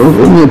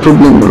 Only a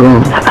problem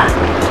wrong.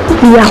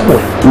 Yeah.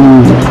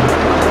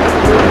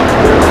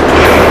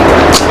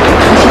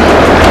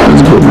 That's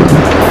the problem.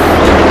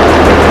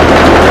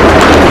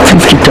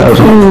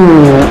 50,000.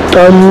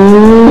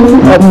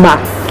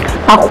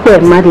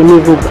 Akwe marry me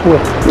go poor.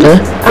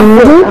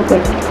 Akwe.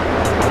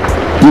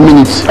 You mean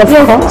it? Of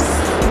course.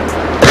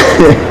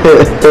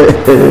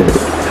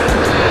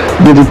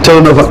 The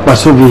return of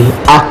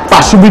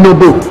Akpasubi no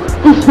bo.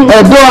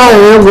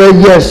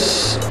 Yes.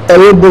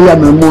 Everybody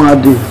am more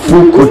at the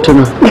full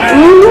container.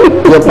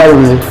 Your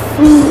parent.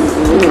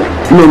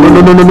 No,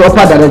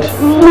 upper direct.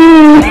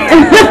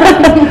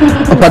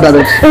 Upper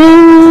direct.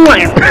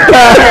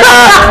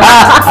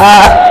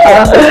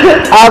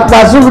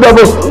 Akpasubi no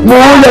bo.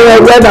 More than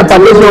red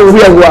application we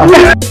are.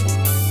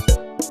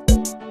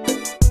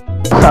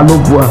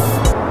 Salobua.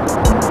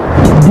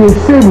 They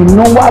say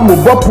no one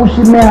will go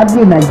pushing me out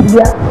in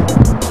Nigeria.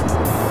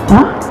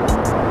 Huh?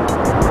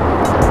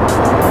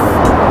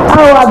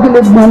 How are they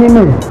money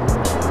me?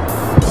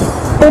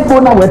 People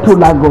now went to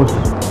Lagos,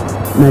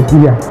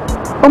 Nigeria.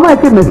 Oh my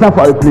goodness, not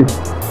for a place.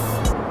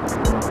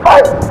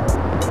 I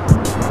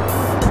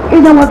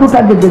don't want to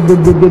take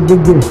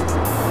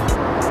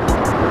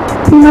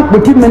Ina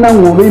put me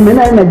now over, me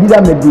na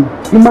Nigeria maybe.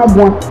 Ima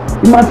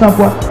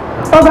suffer.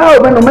 Oh, I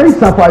have no many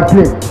suffer a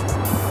place.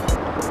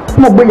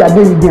 Mo boy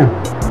again.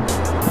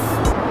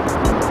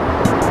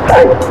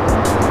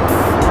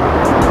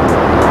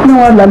 No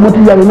one la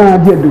moti ya na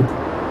ajedo.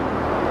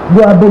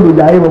 Bo abolo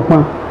ya e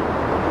wopan.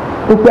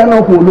 O pe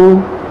na ko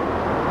lo.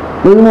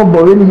 Lo mo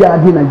bo re ni ya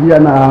adi Nigeria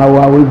na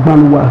wa we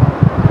gbanu wa.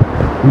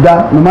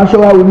 Da no ma show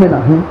women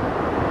ahun.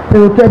 E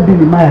o te bi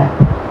ni maya.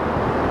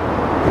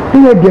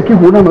 Ile de ki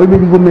ho na no be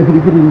di go me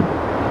kiri.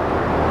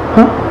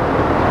 Ha?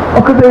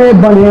 O ke be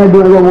ban ya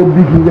do e wo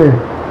big nge.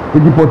 E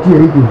deport e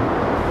iki.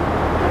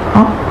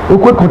 Ha? O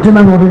ko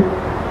container no be.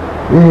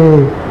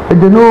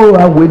 They know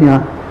how we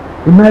are.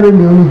 The married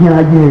me only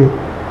here.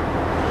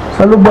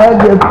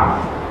 Salubage.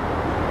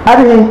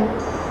 Adi.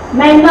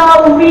 My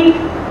Ubi.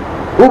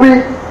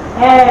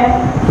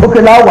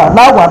 Okay, Lawa,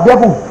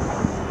 Biafu.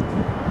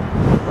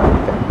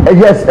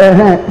 Yes,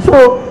 so,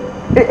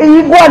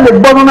 you go on the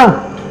banana.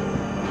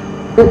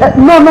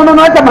 No,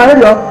 I can marry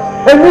you.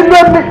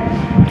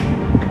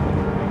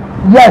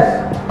 Yes.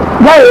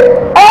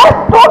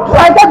 Don't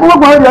try to go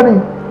marry you.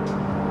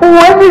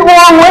 When you go,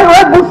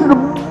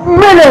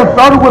 millions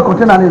all the way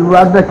container ni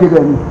rada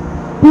kiri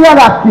ni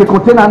yara ki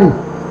container ni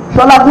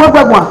sola gbo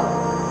gbegwan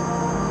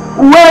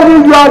where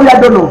you are ya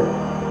don't know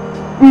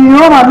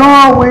iyo ma no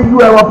we you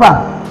e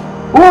wapa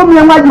o mi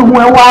enwaju hu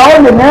e wa o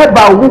le na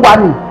ba owu wa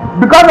ni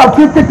because of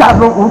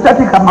 50,000 o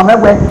set ka ma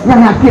mewe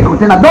ya ki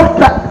container don't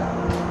try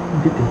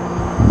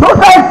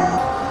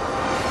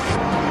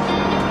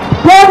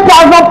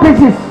 10,000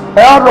 pieces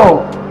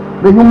euro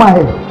the human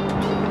head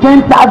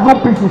 10,000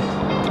 pieces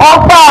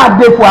offer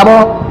dey for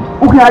abo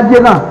uki aje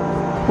na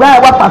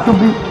where what to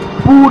be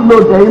full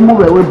load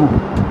eyimu rewebu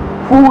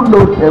full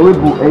load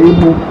ewebu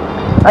eyimu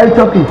are you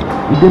talking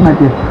you dey my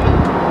dear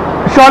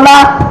Shola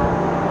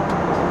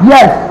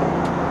yes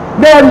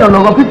there no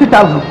no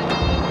 50,000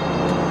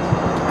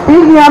 if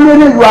you am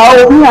you are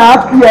obi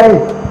happy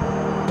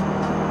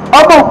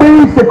obo pe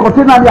is a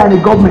container and the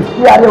government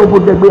here are obo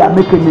Degbueyi are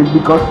making it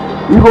because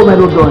you go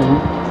melo do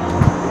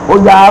o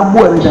ya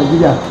agbo e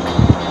Nigeria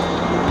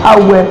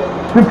awe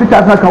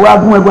 50,000 kan wa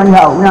gun egbo ni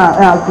ha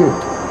ya okay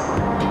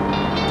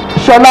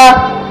Shola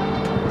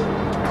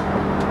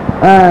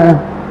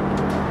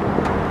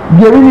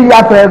Geri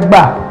ya fe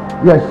gba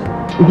yes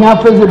you can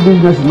face the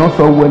business not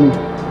so well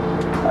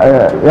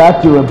ya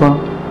ti we ban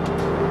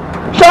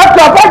shut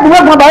up I give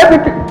am by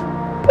everything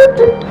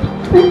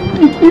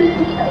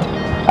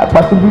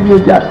apasi bi ye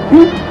ja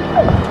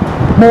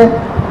me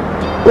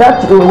ya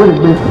ti we we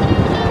gbe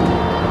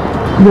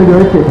le do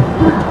ete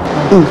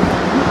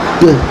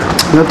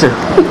Nothing.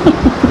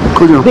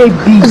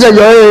 Baby. I said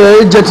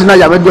you're just now.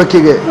 You're not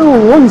doing it.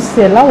 Oh, one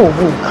sell out.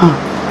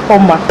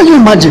 Can you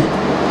imagine?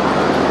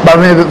 But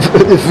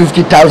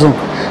 50,000.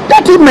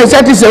 That is my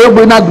satisfaction.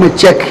 We're not going to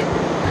check.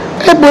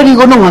 Everybody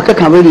go no work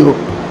can really go.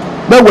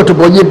 But what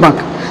about your bank?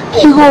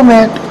 You go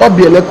man.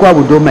 Obi elekwa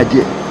would do my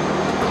dear.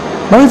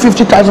 But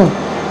 50,000.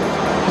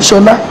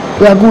 Shola,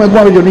 we are going to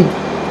go with your name.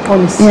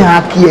 Honestly.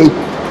 Yeah, key.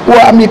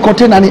 Well, I'm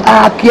content and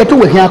I care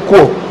to hear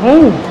call.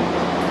 Oh,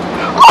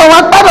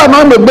 what part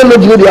of the bellow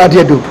you are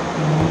do?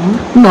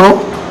 No,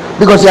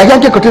 because I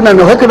can't contain and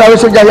no, can I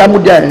also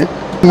Iyamu there?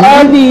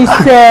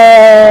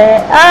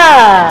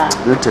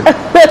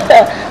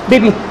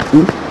 Baby,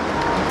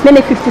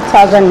 many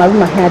 50,000 my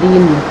head in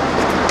you.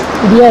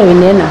 Dear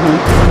in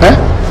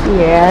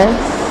yes.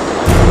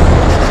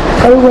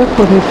 I will work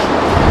for it.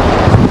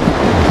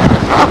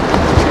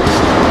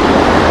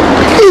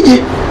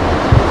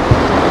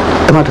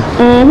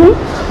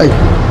 Hey,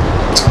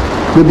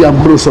 maybe I'm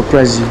going to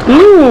surprise you.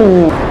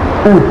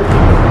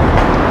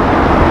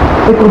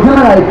 I could not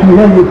like to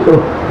hear you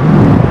talk.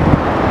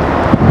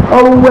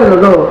 Oh, well,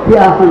 no,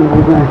 yeah,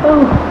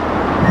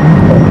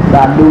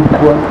 that don't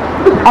work.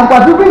 I'm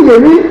going to be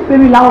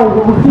baby now. I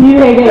see you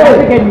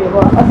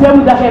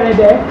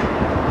there.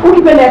 Who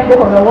you been there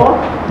for the war?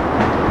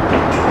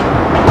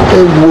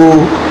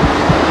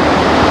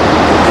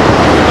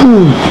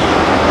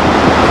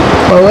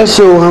 Oh,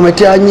 so how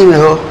much I knew.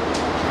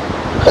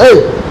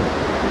 Hey,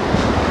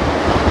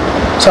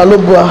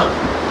 Salubwa,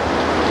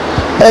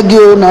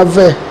 Egio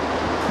Nave.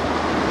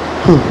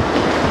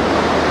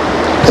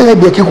 I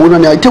be a kick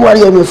on I tell what I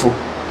am for.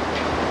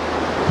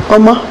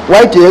 Oma,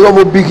 why do you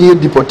ever big here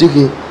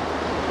deporting?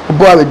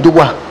 Boy, with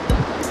Dua,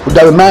 would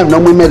have a man no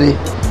memory.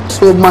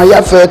 So my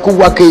affair could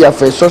work a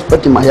affair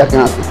suspect in my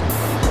yakin.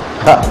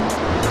 Ha,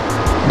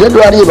 did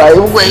worry by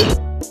way.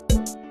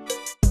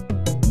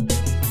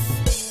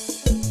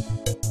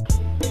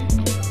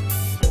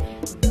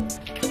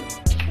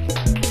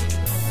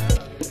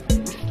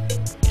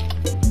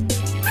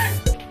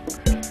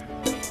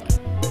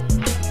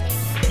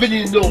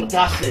 Really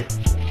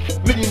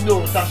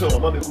no, that's all.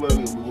 Mamma,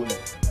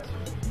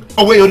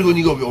 oh, where are you going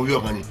to go with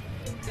your money?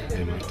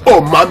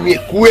 Oh, Mammy,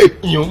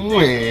 quit you.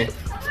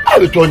 I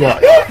will turn you.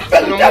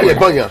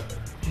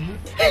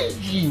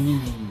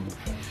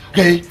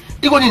 Hey,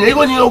 you go in,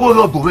 go and I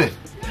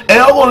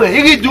want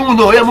to do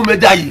no, I will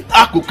die.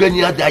 I could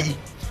Kenya die.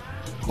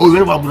 Oh,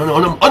 you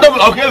know,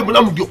 okay, but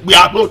we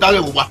are not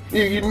talking about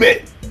it.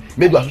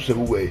 Maybe I should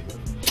say, away.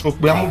 Oh,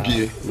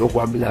 no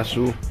one will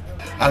so.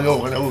 I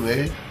go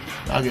away.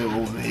 I go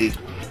away.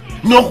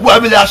 No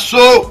one will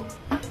so.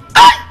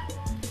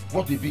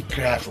 What a big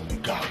cry from the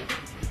cow.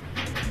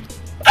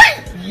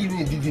 You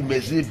need the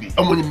message.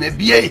 I'm going to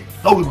maybe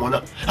how we want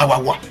to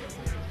have what?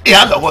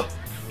 Yeah, what?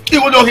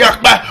 You will not hear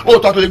back or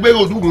talk to the baby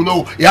who do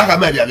know. Yeah, I'm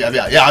married.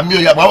 Yeah, I'm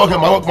here. My work,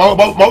 my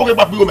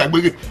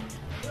baby.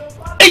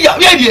 Yeah.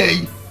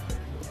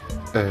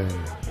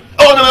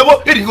 Oh,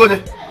 no, it is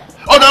going.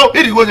 Oh, no,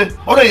 it is going.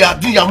 Oh, yeah,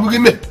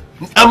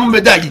 I'm a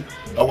daddy.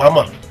 Oh,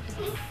 Mama.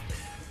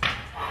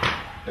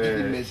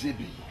 Did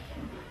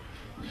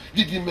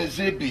the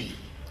message?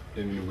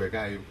 And you were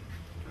guy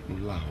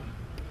loud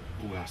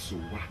who are so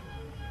what?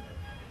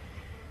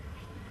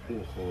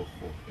 Oh,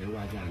 and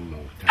why I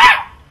know.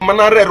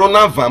 Manare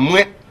Ronava,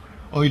 mwe,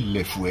 or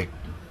left way.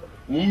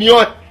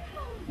 Mumiot,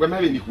 when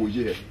I didn't go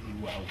here.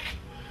 Wow,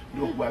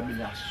 no, why me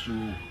so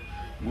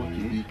what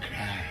did he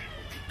cry?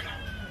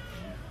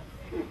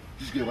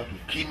 This girl want to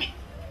kill me.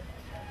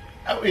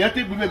 I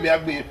think we may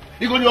have been.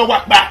 You're going to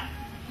walk back.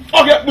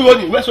 Okay, we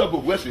want you. Where's your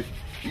book? Where's it?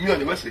 You on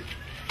the message.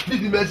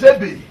 Did the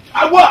message?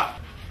 I what?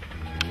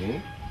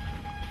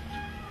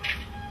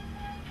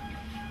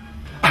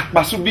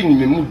 Akpasubi ni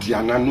memudi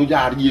ananu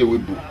ya ari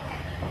ewebo.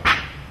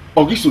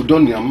 Ogiso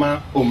doni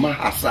ama o ma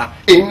asa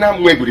ena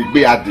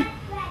mwegbegbe ade.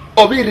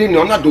 Obere ni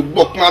ona do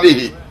gbo kan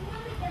abehe.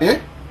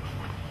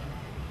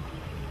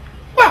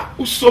 Wa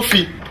o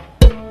Sophie.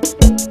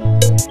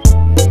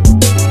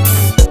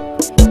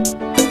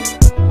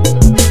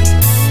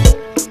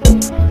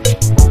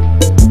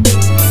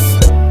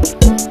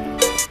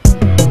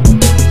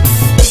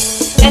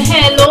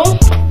 Hello.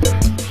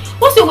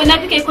 What's your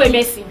winner pick a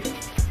messy?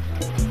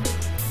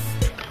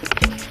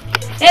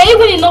 Hey,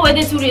 you know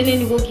whether to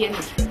really go again.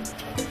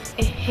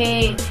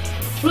 Hey,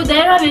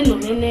 Rudera no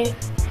nene.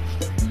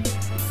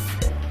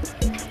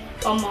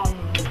 Oh, mom.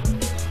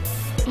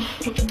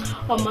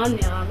 Oh, man,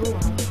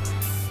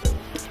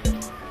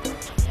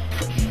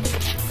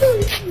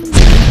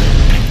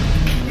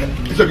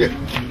 it's okay.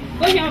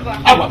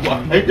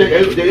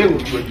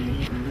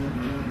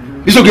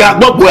 It's okay, I'm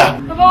not boy.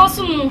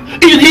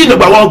 He's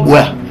about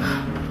boy.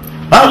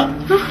 Huh?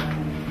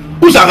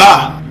 Who's a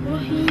guy?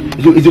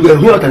 It's okay,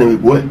 who are telling me,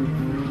 boy?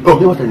 Oh,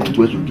 you want to do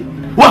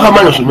what am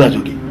I not so much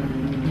okay?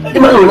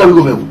 Imagine when I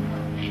go there.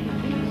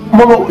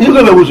 Mama, you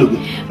go there, okay?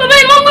 But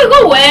my mom will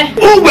go where?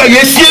 Oh, where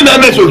you see my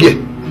mess okay?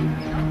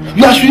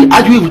 You actually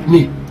argue with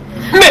me.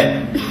 Me?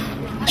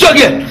 So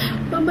again.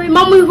 But my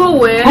mom will go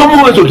where?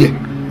 Mama was okay.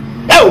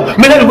 Oh,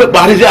 many of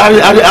Paris are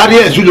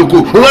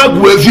Zuluku, who are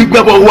with you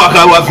people who are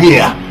our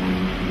fear.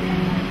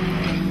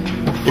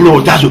 You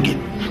know, that's okay.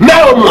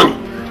 No money.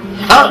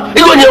 Ah,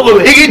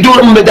 you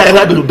don't me that I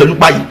had to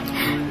buy.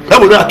 I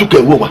will not took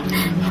a woman.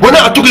 When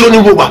I took it on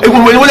the woman, it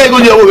will go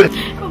over.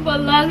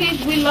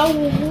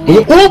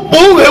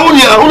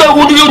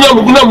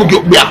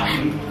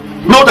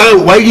 Not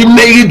why you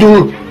may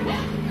do.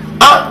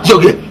 Ah, it's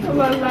okay.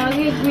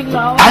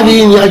 I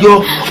mean, you are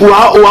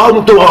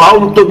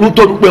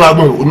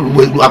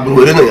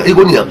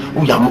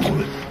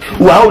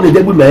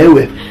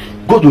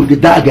go to the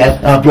dark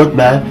and brought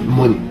my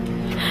money.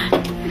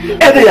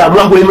 Every I'm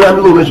not going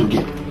to always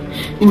again.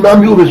 In my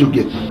always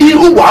again.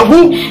 You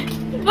wahoo.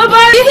 Baba,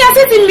 you are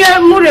sitting here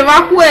more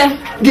evacuate.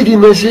 Did you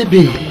miss it?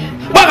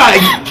 Baba,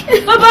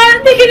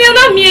 thinking you're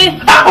not me.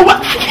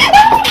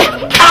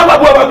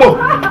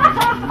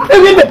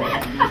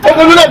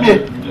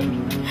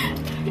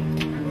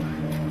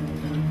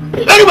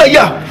 Anyway,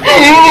 yeah. I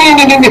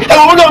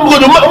want to go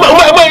to my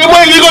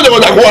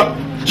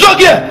so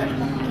here.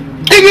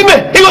 Give me,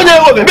 he was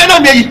never better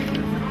me.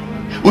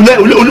 Boy.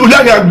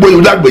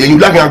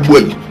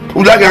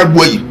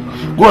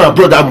 Go and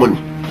brought that money.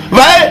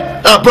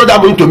 Why? I brought that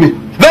money to me.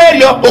 Very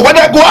yo, what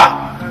I go.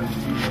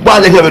 Why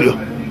they have you?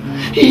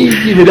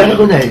 He better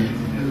go now.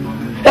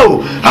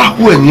 Oh,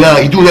 when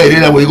you do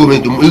that, we go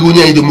into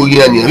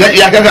Mugiani.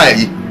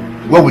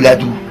 What will I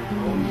do?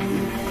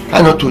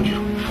 I not told you.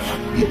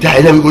 He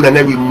died every good and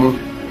every moon.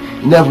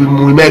 Never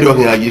married on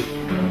here.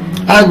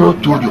 I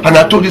not told you, and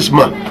I told this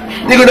man.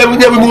 Never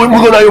move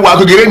on.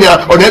 Walk again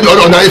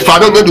on I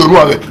found out the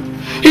wrong.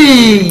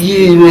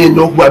 He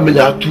no one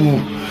minute too.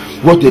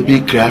 What a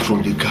big cry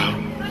from the cow.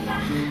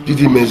 Did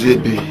he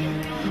measure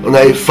on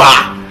I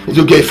far? It's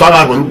okay, far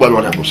out on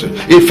one of us.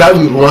 If I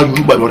will want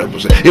you, but what I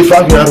was saying. If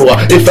I will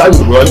want you,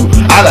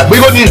 I we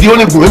got the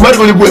only good. We're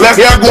going to go back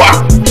here. Go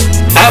on.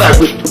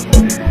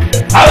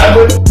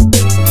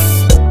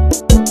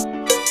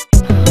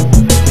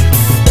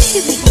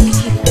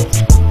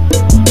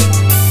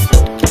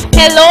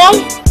 Hello?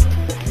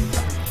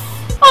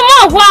 Ọmọ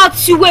wa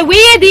ti we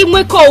di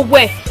mu ko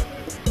we.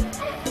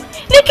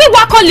 Ni ki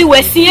wa ko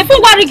liwe si e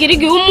fun gwari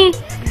girigi umu.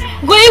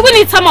 Go iwu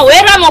ni tama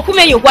we ra mo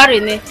kume yogware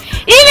ne.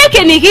 Ile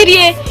ke ni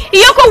girie,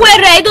 iyoko we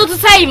ra edo to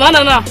sai ma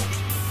na.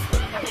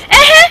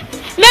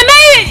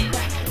 Meme.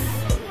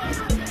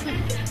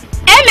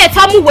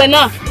 Tamu we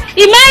na.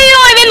 Imeyo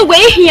even we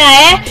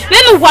hia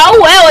menu wa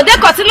o de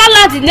kotina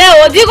land ne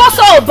o di go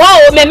so bo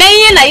o meme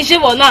yin na ise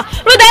bo na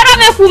ru da ra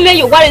me ku me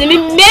yo ware ni me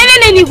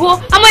ne ni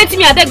ho amo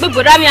etimi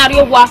Adegbe ra mi ari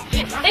owa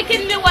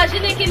ekin me wa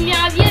jine kin mi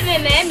avie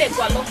me me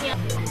gwa lo hia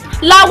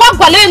la wa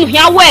gwa le nu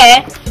hia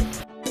we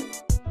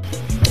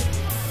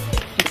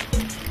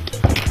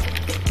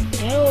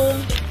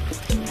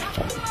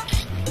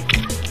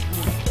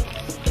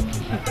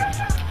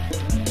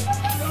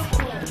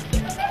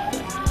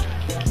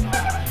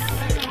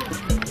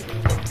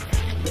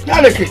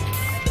Aleke.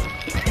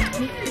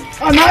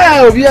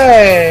 Ana obi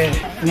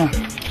na.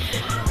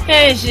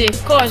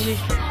 Koji.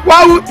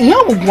 Wa iya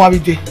ogun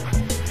abide.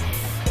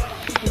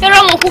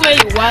 Era mo ku me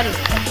yo ware.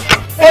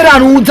 Era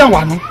nu dan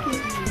wa nu.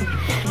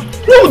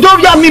 Nu do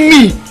bia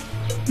mimi.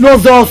 No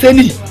zo se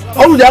ni.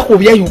 Oru da ko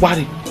bia yo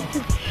ware.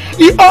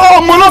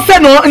 O mo no se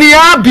no ni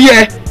a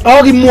bie.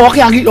 Ori mu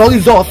ori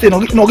zo se no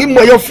ri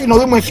mo yo fi no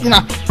ri mo fi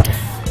na.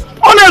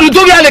 Ona ru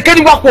do bia le ke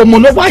ni wa ko mo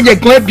no wa ye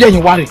gan bia yo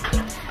ware.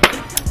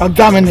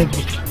 Oda me ne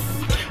bi.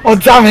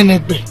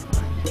 Odaminegbe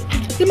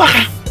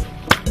imaka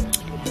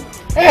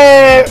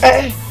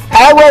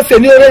awe se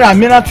ni ore na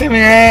mi na ti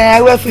mi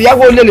awe se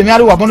yawo lele mi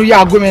ariwa bonu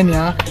ya agwe me ni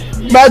a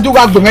ba du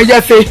ga gbe me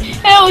je se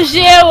o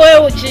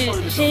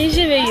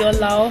je be yo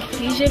la o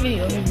je be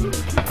yo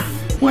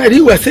won ri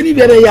we se ni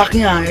bere ya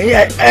kian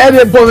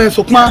be bo me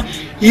so pon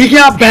yi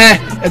kian ben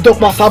e do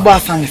pa sabo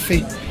asan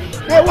se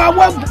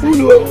wa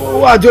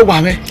bulu wa jo wa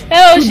me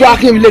du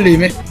akin lele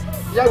me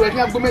ya we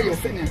kian gbe me yo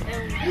se ni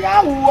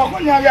ya wo ko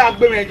ni ara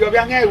agbe me jo bi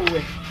an ewu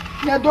e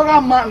ne do ga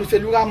ma nu se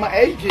lu ga ma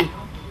eje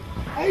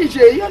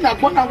yo na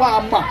gbon na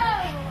wa ma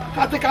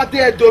kate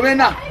e do me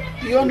na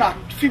yo na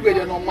figbe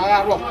de no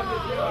ma ro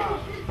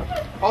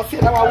o se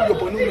na wa wo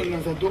bo nu nu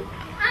se do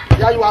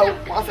ya yo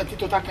wa se ti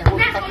to ta kan wo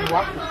ta ki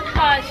wa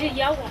je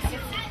ya wo se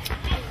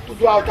tu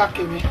do a ta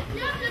ke mi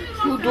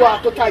tu do a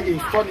to ta ye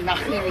so ni na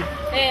khin mi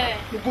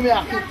ni ku mi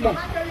a ki pon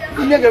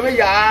ni ge be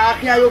ya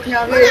ki ayo ki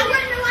ave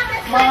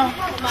ma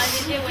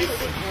je we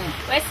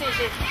se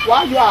je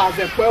wa yo a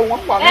ze pe won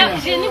pa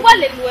mi je ni wa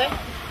le lu e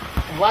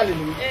wa le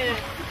lu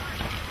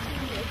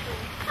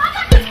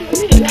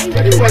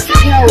wa se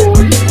ni o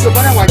to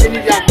ba na wa je ni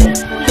ya ko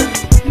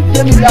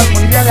je ni ya ko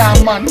ni ya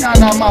ma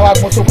na ma wa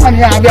ko so kwa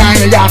ni a bi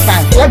an ya ta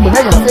e gbe me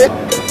yo se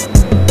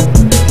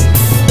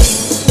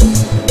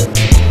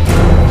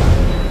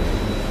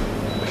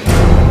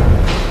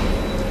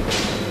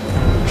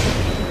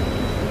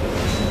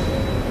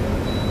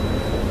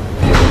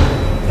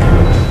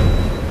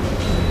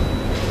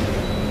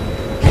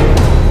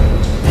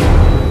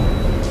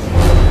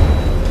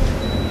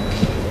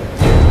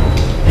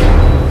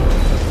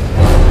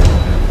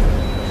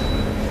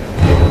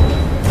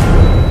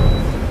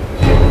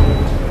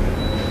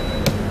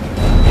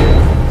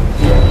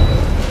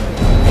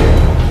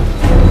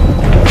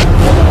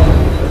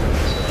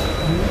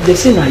They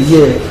say na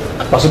here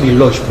pass be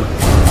lodge.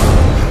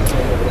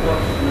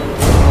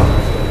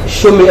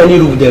 Show me any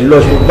room there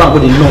lodge. Back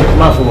with the knock.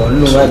 Man for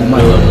no right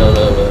man. No.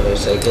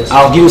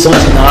 I'll give you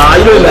something. Nah,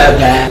 you know like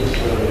that.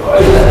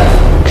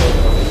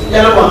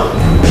 Yeah, no man.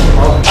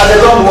 At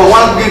the time we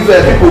want to give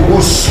people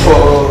boost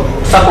for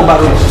Sako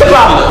Baro. Step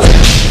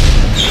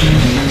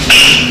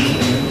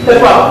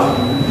up.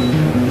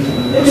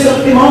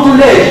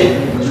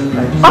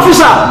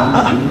 Officer!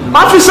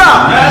 Officer!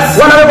 Yes!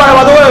 One of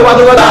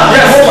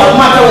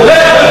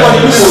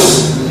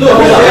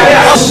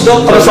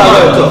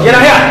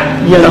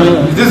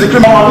Is this the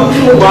criminal?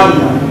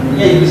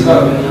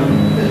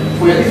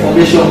 For your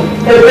information,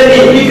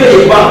 everybody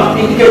you bank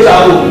indicate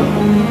our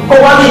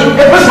Kowani,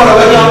 a person of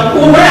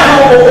who wear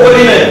a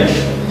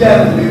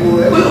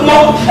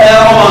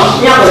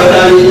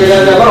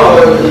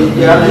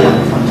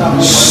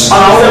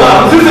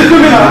This is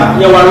criminal.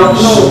 You are not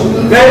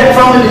very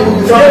family.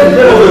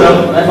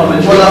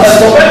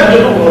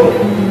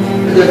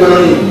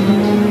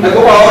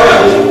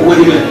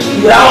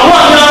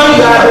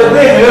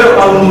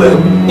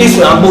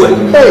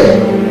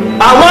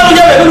 I want to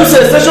get a little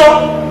sensation.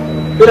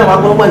 Then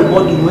I'm going to go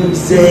in when you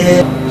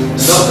say,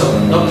 Doctor.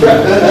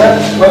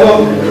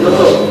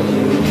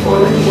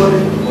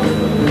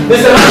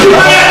 Mr.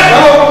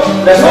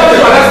 Let's watch it.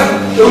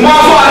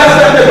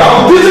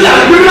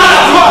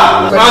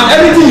 And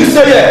anything you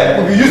say here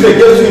will be used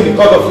against you in the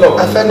court of law.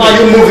 Now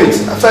you move it.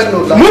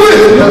 Move it,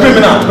 you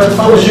criminal.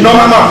 You know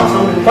my mouth.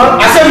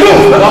 I said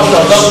move.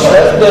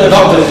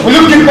 Doctor. Will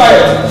you keep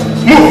quiet?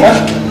 Move.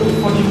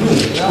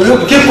 Will you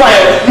keep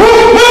quiet?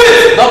 Move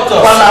it. Doctor.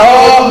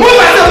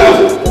 Move. I said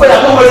move. Wait,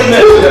 I'm not ready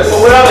next.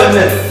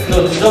 No,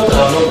 the doctor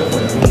has not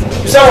prepared.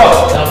 You said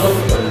what?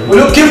 Will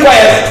you keep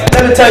quiet?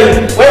 Let me tell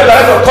you. When your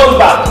director comes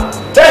back,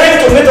 tell him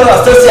to meet us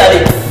at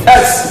Stacey.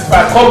 Else, if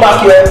I come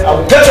back here, I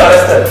will get you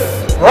arrested.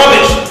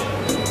 Rubbish.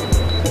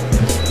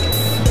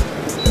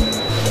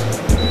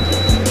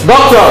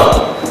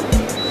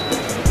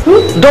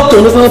 Doctor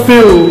never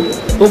pay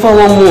over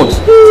 1 month.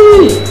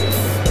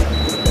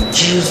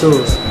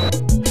 Jesus.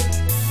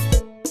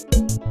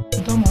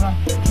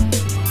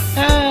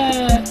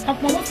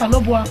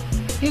 Salobua,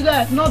 you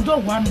got no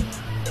dog one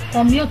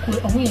or me or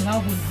we now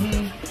would be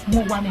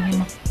more one in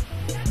him.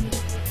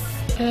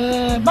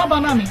 Baba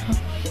Nami,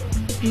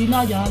 you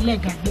know your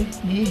leg at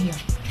me here.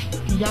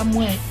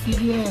 Iyamu,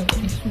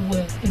 is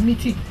a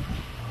meeting.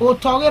 O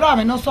Torera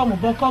and no some of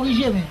Bokori,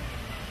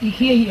 he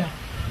here.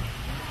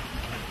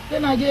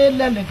 Then I get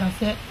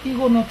Legacy, you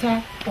go not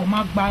or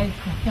mark by,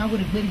 I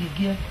would be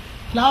gear.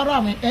 Laura,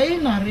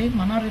 Nare,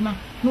 Manarina,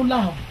 no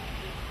lao.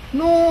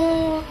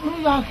 No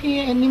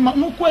here,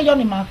 no question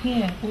in my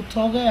here,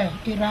 Utoga,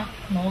 Ira,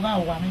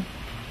 Noga, one.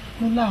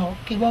 No lao,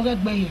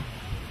 Kibogabay.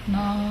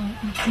 Now,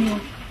 it's no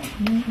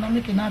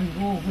making a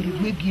go with a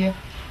big gear,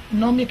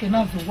 no making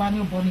us one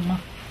your body ma.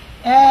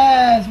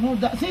 As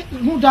Muda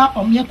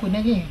or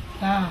Miakunagi,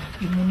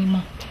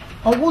 Immunima.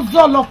 Or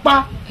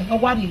Wuzolopa, and a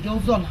wadi,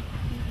 Zola.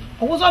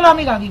 Or Wuzola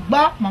Miga,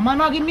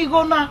 Mamma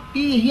Gimigona,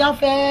 Ia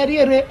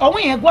Ferriere, or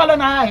we a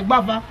Gualana,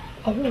 Baba,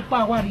 or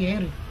Wupa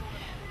Warriere.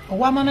 A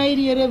woman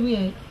every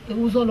it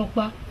was all up,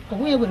 or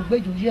we will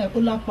beg you here,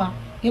 Olapa,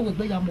 it would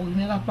be a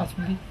movie, pass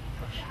me.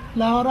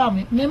 Laura,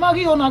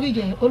 Memagi on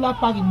Avija,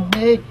 Olapagi,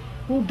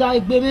 who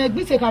died,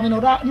 Beme, coming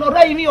or no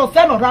rain or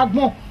sen or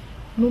ragmo,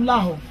 no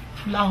lao,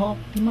 lao,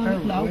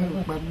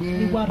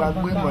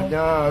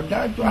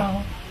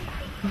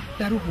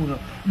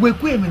 we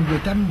queen and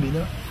with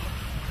Tamina.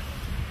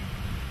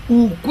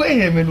 Who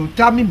queen and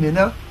Utami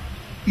Mina?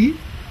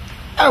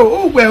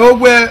 Oh,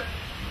 where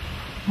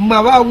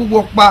Mava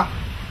walk back.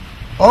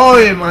 Oh,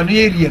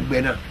 Maneri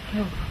Bena.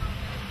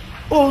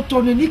 Oh,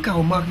 Tony Nika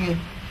or Market.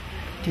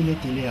 Tele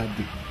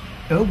Adi.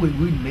 Oh, we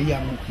win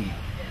Meyamuki.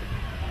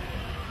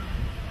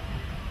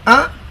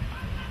 Ah?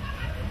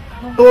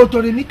 Oh,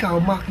 Tony Nika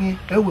or Market.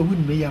 Oh, we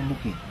win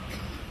Meyamuki.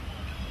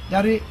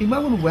 That is,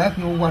 imagine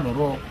working on one or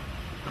all.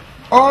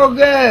 Oh,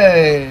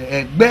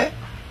 gay, Egbe.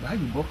 Why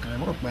you walk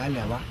and walk by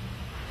Lava?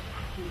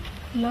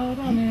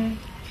 Laura,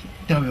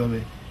 tell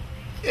me.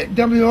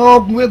 Dami o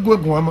gwe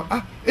gwama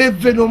ah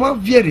evenoma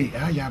viere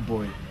aya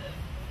boy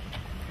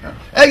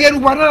ege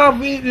nuwana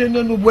vi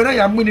no buena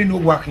ya muni no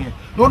wakin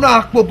no na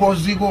akpopo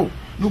zigo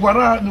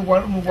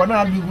nuwana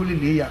abigule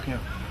le yakin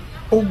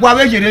o gwa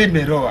be jere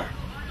mero a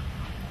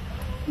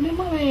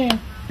mema we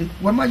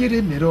wa ma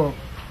jere mero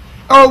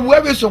o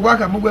we be so gwa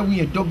ka mo gwa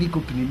wi dogi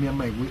kokini mi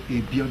ama iwe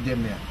e bio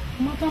dem ya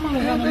mata ma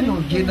le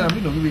no je na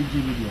mi no be je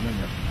mi na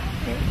ya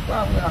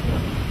wa wa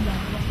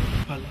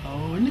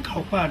oh, ni ka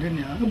pa de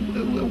ni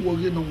wo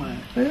ge no ma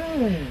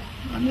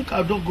ni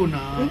ka dogo na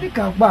ni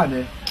ka pa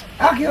ne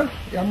akio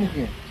ya mu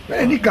ke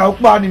ni ka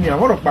pa ni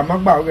awon pa ma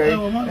gba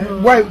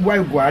why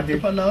go ade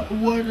pala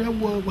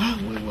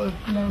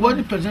wo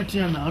ni present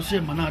ya na se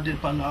ma na ade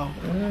pala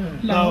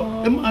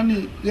now em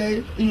ani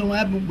ye you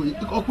ma bu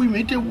ko ku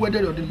me te wo de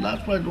the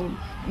last point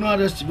no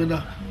arrest me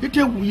na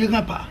ite wu ye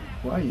ga pa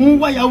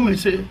why ya wo me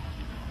se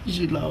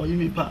ji la o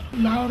mi pa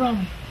la ora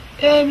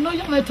no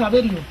ya me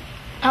taberio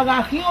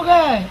aga ki o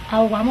ge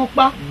awa mo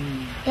pa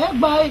e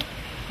gba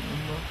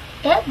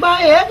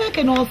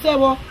que no se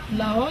va.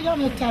 La olla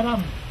me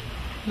charam.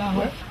 La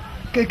olla.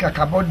 Que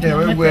acabó de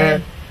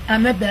ver.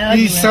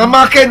 Y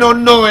sama que no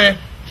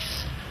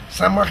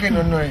Sama que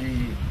no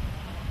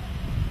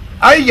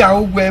Ay ya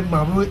we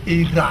maru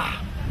ira.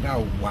 Na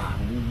wa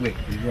we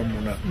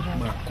iromuna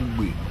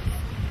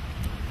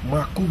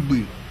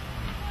makugbe.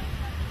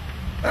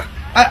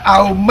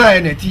 Our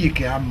man at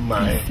Ike am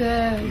my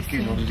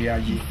no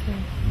liaji.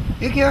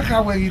 Ike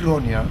akawe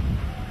ironia.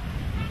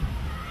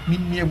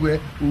 Minye we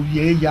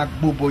uye yak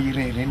bobo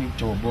ire ni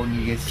tobo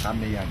ni ye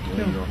same ya do.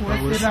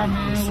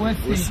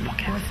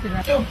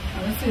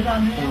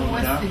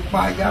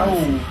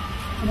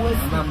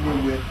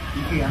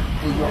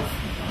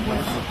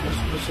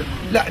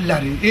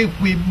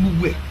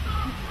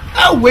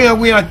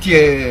 We are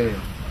tie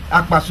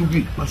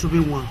Akpasubi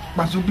one.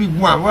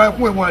 Why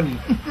one?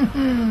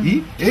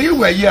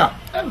 Anyway, yeah.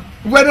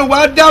 When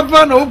what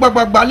Davan or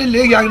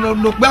Babali, I know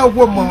no bell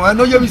woman, I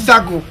know you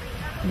Isago.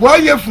 Why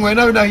you for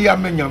another year,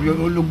 many of your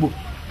look?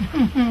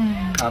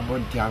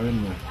 Carbon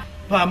Tiarino.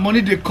 But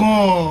money they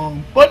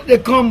come. What they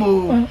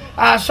come?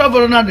 I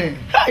shovel another.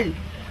 Hey,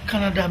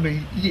 Canada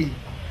may ye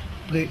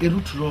play a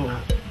root roll.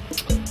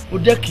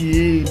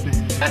 Odeki,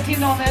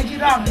 Latino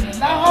Nigeria.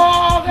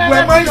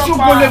 When my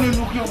super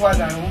look your one,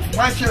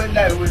 my children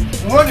die with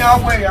 1 hour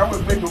way. I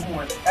will wait to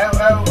one.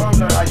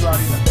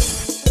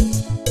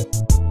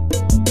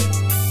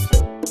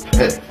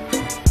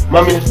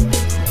 Mammy,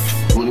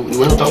 we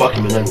went to work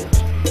in Melania.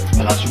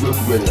 And as you work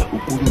with who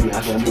could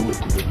have a way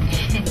to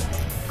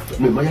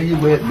me, made you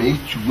will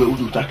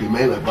take a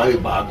man by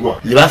Bagua.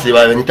 You ask if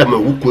I anytime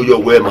who could your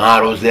way,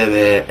 Marris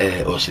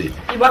or say,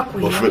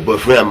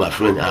 boyfriend, my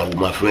friend,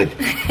 my friend.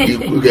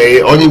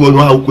 Only one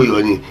how could you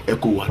only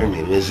echo one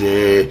is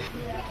a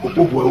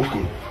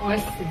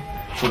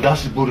for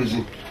that's the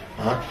Buddhism.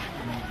 Huh?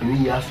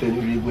 Me ask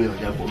any way of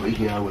that for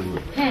making our way.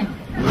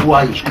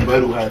 Why you school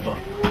very hyper?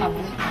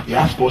 You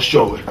ask for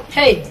sure.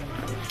 Hey.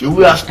 You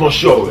will ask for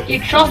sure. You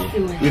trust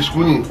you. You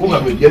school who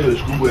have a yellow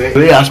school where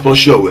they ask for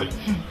sure.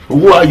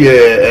 Who are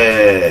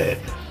your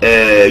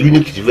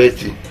unique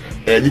diversity?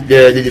 The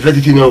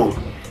diversity no.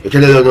 You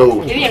tell them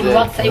no.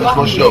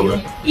 For sure.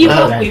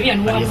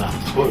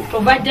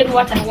 Provided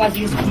what I was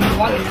used to.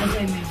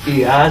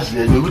 He has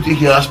and you think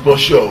he has for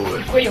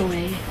sure. Go your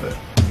way.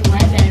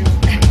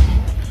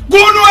 Go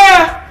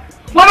nowhere.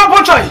 One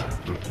punch.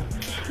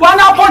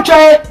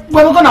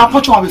 We're going to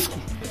punch our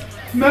school.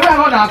 Maybe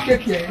I'm going to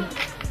take here.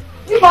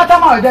 If I tell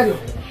my daddy,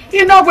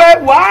 you know where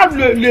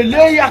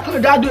le yak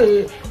that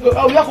we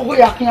are going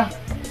yakin. I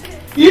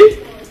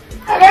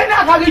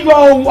can't give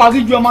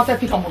you a master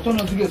take a motor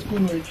to school.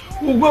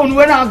 Who go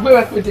when I go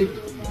with it.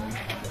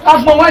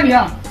 That's my 1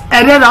 year.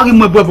 And then I'll give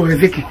my brother a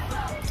vicky.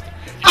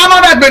 I'm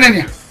not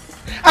Benny.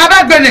 I'm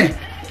not Benny.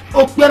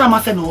 Oh, where am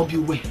I saying? I'll be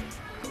away.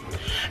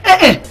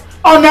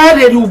 On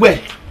a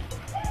way.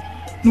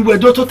 You were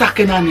not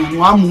talking on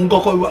one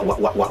go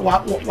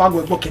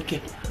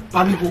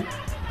Pamigo.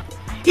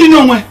 You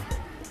know when?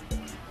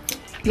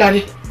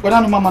 Laddie, but I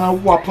know Mamma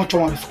walk punch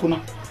on the school.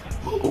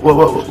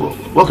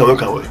 What can we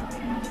go?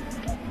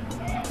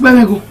 Where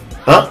we go?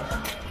 Huh?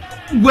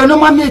 When no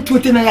man made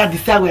 20 I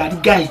decide where the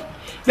guy.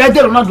 Where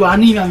they not do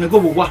an email and go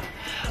what?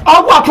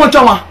 I'll walk punch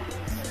on.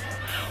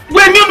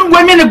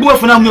 Women go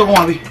for now.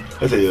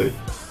 I say,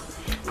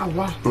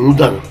 I'm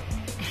done.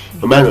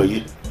 A man of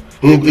you.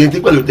 You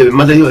think what the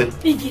mother you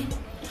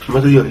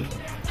mother you.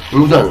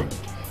 I'm done.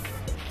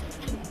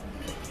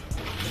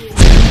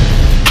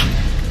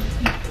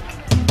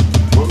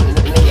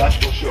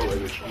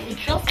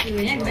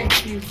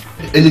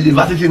 And the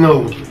diversity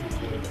no.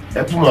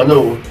 A puma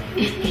no.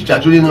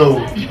 Statuary no.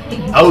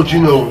 How do you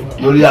know?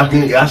 No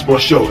reacting, you ask for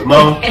show.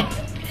 Mom,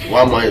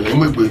 1 mile,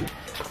 and we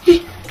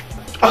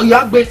oh,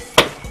 Yagbe.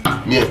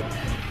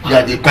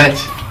 Yeah, the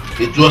pants.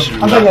 It was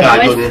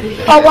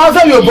I was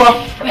your boy.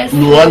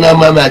 No one,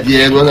 mamma,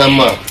 dear, no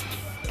mamma.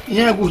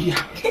 Yeah, good.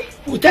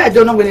 I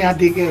don't know when I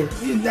dig it.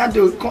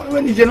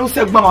 When you don't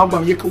say,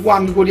 Mamma, you could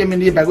want to go in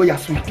the bag of your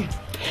smoking.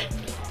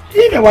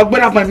 Even what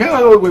went up my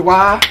memory with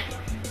why.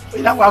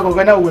 We don't want to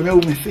go now with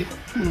me.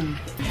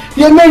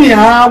 You many,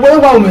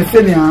 where are we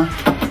sitting? I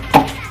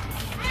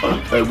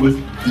will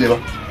live.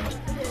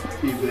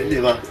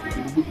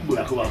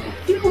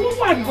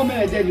 Why go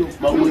me tell you?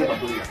 My way up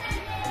here.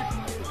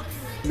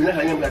 I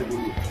am going to go.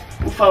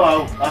 Who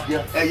found out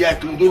here? I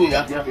can do it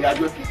after I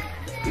do it.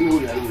 You will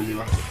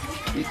live.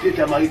 It's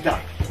a marita.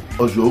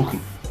 Or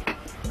joking.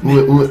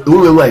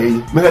 Who am I?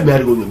 Maybe I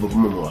go to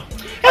Mama.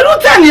 I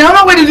don't tell you, I'm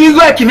not going to go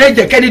back in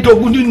Edge. Can you do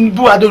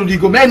I don't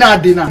go? Man, I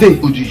did not.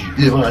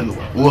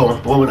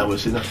 Woman, I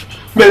was saying that.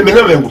 Maybe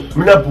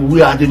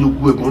we are the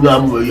look with Mona.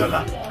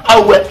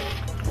 How well?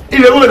 If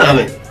you want to have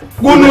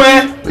go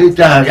nowhere.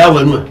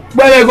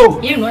 Where I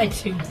go? You know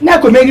it. Now,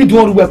 come make it do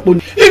all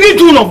weapon. If you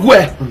do not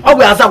wear, I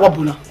will ask what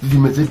Buna.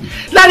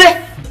 Lade,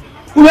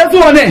 who has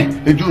one name?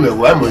 You do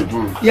what I'm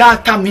doing. Ya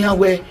come here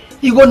where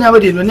you go never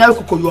did. Now,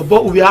 your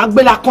boat, we are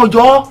Bella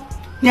Conjo.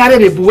 Near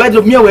the word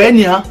of me away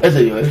near. As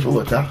a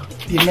water.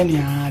 The many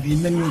are the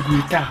many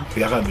greater.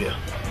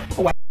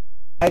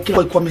 I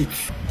can't commit.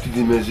 Did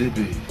you measure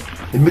be?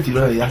 You met it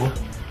right, yeah.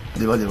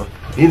 Never.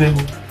 In a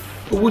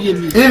Would you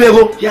mean?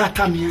 Yeah,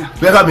 come here.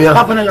 Where come here?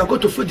 Papa, you go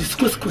to food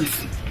discuss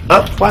quiz.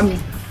 Huh? For me.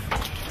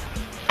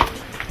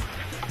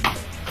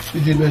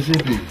 Did you measure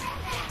be?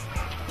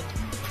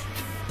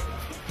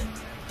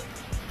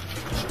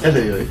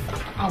 Hello,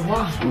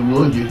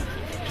 you.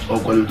 Oh,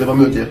 call you never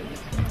met there.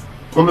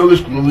 Come over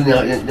school,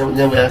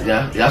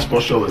 ya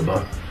sponsor with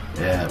man.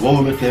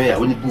 What we tell me, I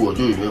only put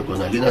do you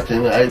because I didn't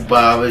tell I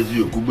bar as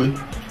you could.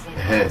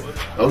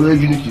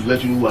 Already unique is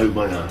let you know why you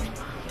buy.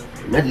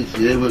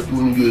 Medicine ever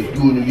doing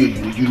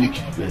unique,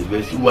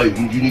 why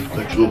unique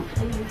control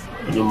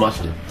on your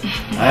muscle.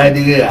 I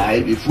did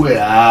I before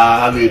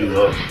I made it.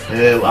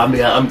 I'm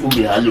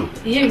hello.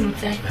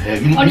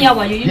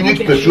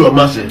 Unique control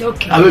muscle.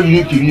 I will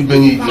unique you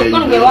Benny.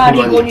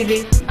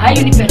 I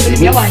unique control.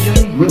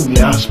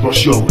 We are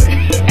sponsor.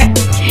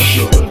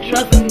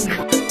 Trust me.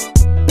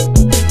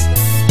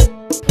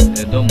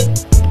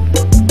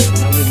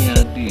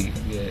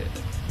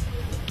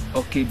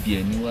 Okay,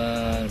 bien, you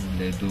are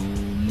the do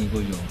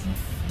Nigoyo.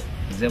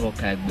 Zebo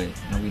Kagbe,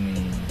 now we need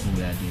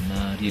who are the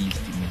now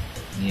realistic,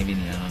 near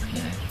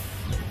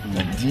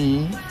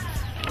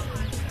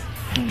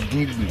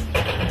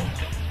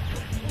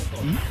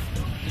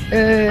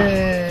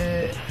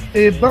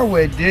any But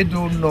where they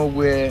don't know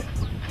where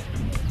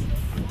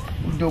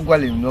do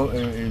well in no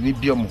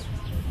medium.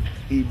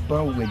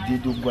 About where they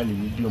do well in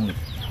medium.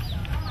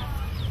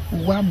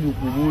 One who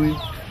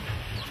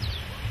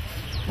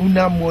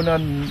una mona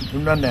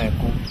una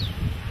nako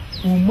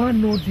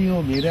umano de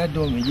o mera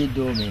do me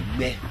do me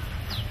gbe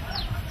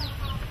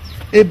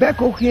e be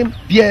ko him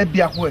bia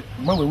ko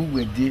ma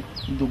we de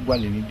do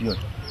gbale ni bio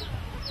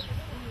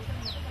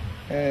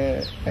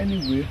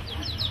anyway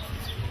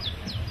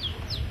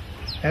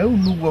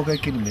unu wo ka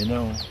kin me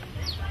now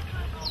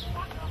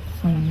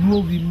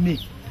unu we me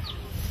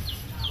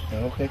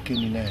o ka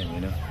kin na me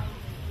now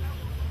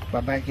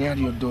baba ke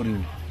ari odore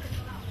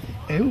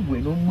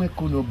we no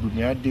mweko no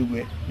bunya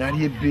dewe na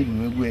ri ebe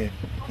ni wewe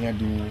ya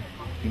do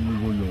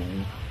imugo lo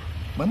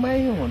mama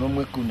yin no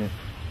mweko ne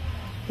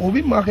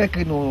obi ma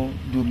keke no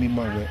do mi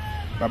ma we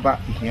baba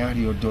ihan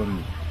ri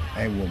odoro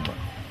ai wo ba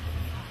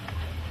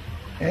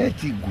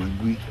ti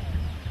gwegwe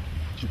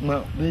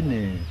ṣùgbọ́n be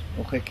ne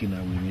o keke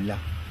na we la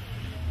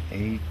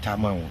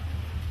tama won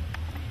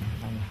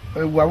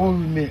wa wo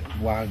mi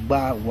wa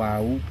gba wa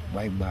o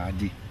wa gba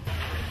de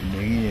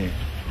ni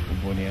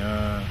oboni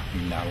a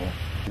ilawo.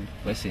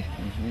 Pues sí.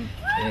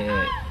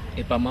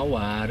 Epama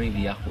wa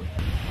revia kwe.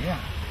 Yeah.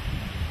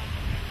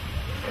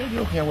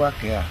 Yo kya wa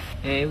kya.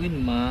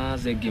 Win ma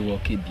zege wo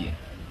ke bien.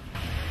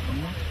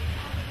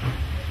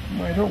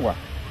 Ma ro wa.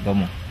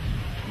 Vamos.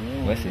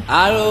 Pues sí.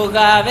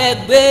 Aroga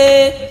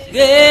vegbe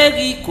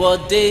geri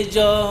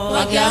kwodejo.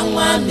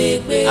 Wagyanwa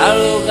negbe.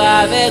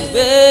 Aroga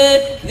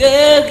vegbe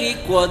geri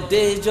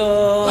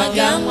kwodejo.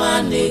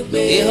 Wagyanwa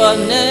negbe.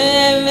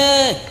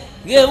 Ihoneme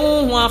ge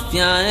unwa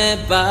fian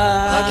eba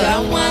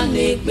aga nwa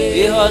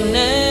negbe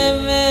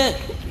ihoneme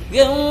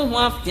ge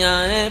unwa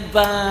fian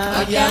eba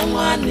aga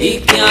nwa negbe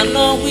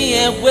ikiano wi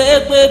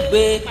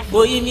egbegbe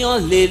boyi mi o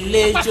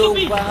lele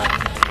jowa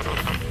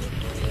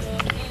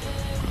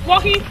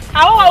Woki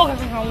awo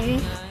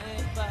kan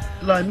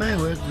La mai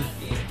we gbe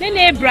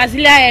nene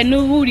Brasilia e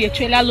no wuri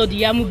etwela load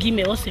Iyamu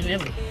gime o se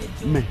mevo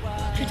me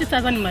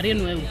 50,000 mare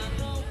no ewo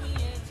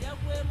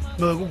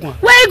me gugwan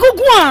we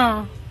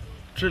gugwan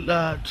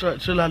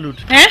trailer load.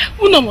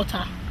 Uno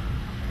mota.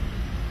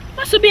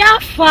 Must be how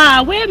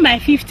far? Where my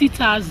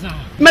 50,000?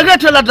 Make a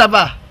trailer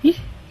driver. Make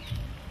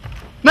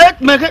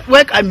it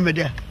work. I'm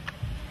there.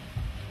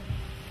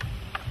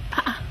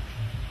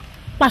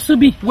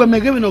 Pasubi. We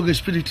make it no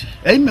spirit.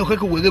 I make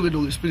it we give it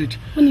no spirit.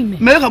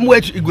 Make a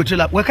wait. You go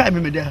trailer. Work.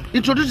 I'm there.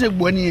 Introduce a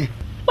buoni.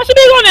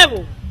 Pasubi go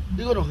never.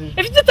 You go no.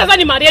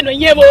 50,000 mare no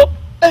yebo.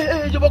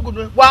 You go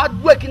good. What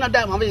working at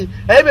them? I mean,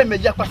 I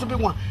make ya pasubi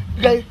one.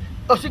 Guy.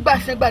 Osigba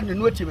segba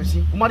nenu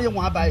etimesi umari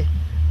won abai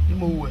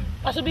imo we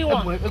Pasubi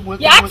won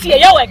ya tie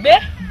yo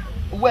egbe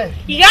we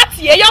ya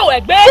tie yo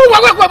egbe we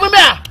me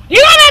a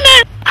iro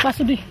me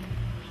Pasubi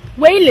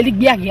we ile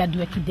ligbe age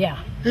adu ekide a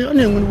o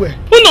na enwun we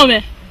uno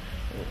me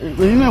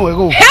me we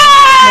go e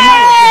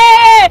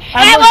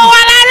wo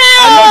wala re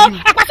o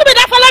Pasubi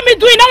don't follow me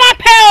do you no wan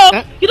pay o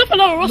you don't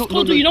follow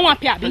Roscoe do you no wan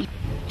pay abi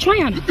try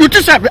am you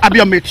think I be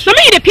your mate so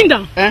me you dey pin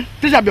down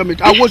this I be your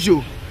mate I was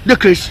you the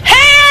case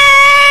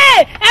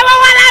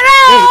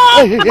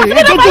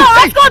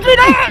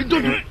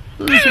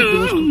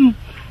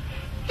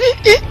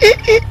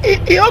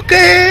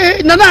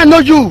Okay, no, I know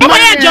you.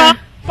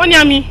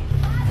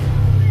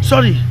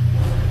 Sorry.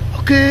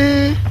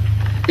 Okay.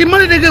 The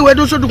money they get, we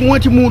don't so do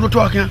want to move to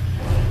talk.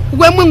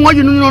 When we want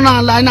you know, na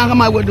line, na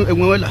my way to a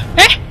well.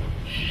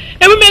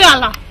 We make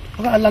Allah.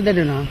 I like that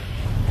now.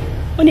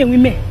 Only we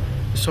make.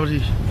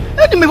 Sorry.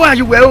 Let me why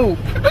you well.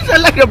 I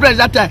like your breast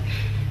that time.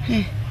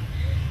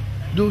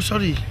 Do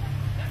sorry.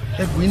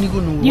 You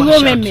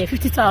go me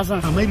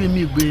 50,000. Maybe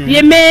me go.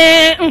 Yeah,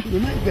 me.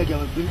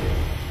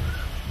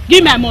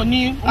 Give me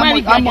money.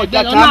 I'm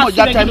that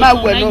time.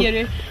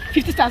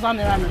 50,000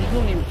 naira no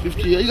go me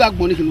 50 you got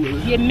money can we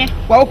ye me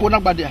wa ko na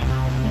gba dia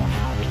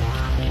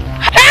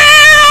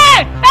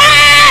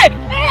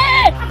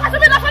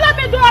akasubi na follow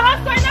me do around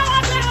so na wa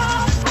me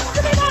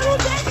akasubi na room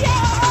there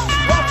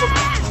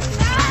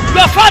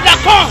your father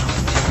come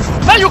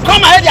when you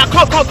come ahead there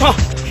come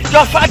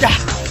your father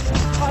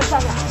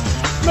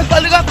me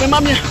call you up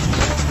mama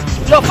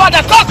your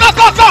father come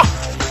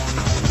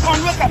on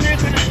look at me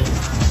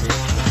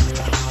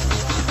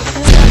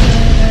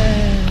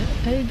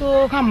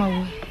Edo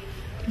kama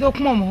do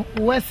kumomo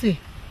wesi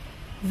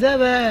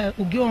zebe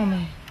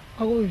ugiome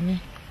ogo mi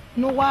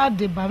no wa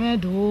de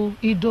bamedo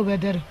Ido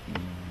Vbe Rhe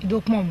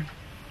Ido kumomo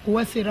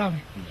wesi rame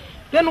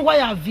lenu wa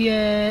ya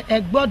vie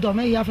egbodo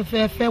me ya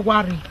fefe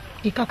wari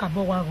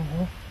ikakabo wa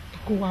gogo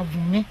ko wa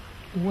vunmi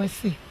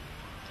wesi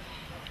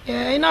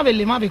ina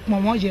bele ma be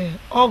kumomo je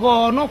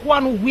ogo no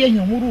kwa no wi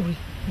eyan mururi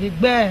be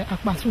gbe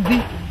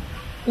apasubi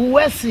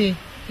wesi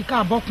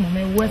ikabo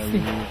kumomo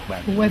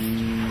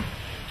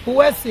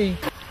wesi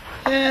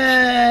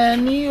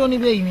ni oni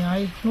be yin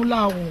ai nu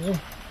la wo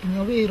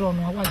eyan be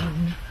ronu awaje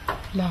mi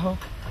la ho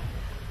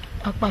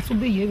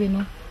apasubi ye be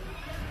no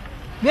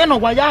be no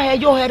wa ya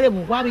hejo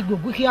herebo wa bi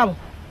gogu ki abo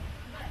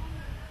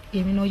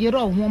èmi no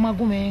yero won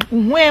magun me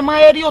uhun e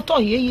ma eri oto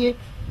yeye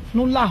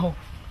nu la ho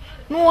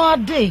nu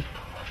ade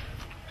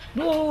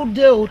do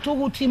de o to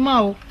gu ti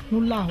ma o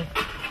nu la ho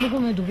nu go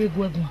me do be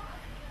gu egun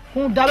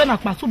fun dabe na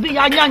apasubi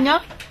ya nyanya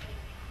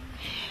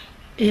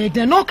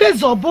de no ke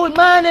zobo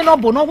mane no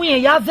bono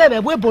wi ya zebe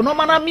we bono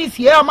mana miss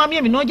ye o ma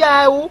mi no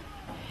ja o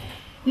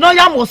no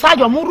ya mo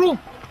sajo muru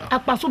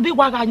apasubi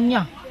wa ga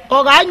nya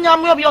o ga nya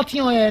mi obi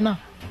oti on e na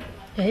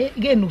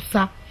ge no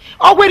sa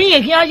o we rin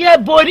ehin aye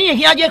bo rin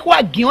ehin aye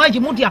kwa gion aje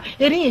mudia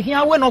erin ehin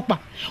awe no pa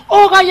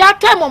o ga ya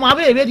temo ma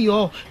be ri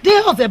o de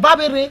o se ba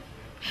bere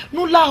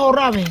nu la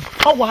hora me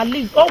o wa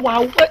li o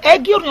wa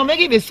egi orion me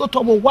gi be so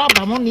to bo wa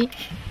ba mo ni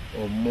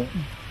omo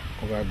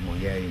o ga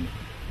gbon ya yin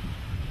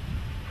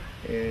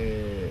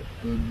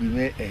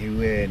ogbime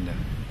ehiwe na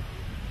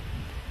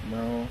ma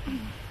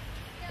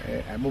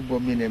amubo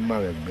mi ne ma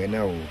we gbe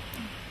na o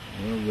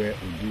won we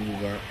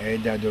oduwa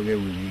da do ge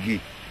wirigi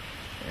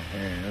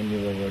oni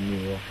wo ni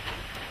wo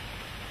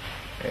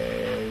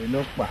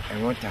no pa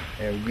e won ta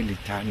e ogili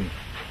tani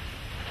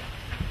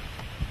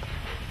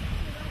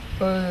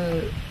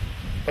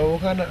o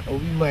kana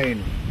obi mai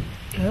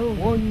no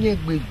won ye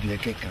gbe bi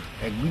keka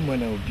egbimo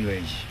na obi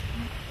oyi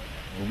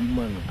obi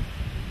manu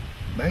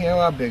ba ya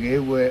wa bere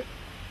ewe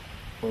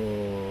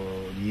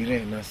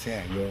yire na se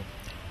ayo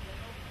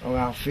o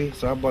afi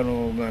so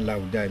abono ma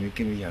lauda mi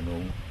kimi ya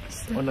no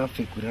ona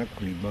fi kura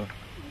kuriba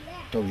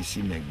to wi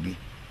si megbe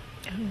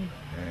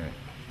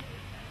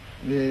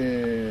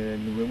le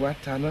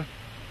watana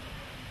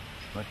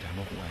wa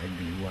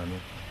egbe wa no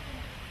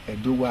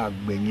edo wa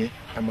agbenye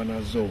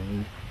amana zo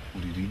wu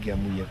uriri gi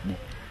amu yepo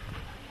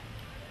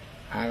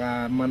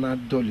ara mana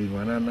dole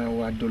wana na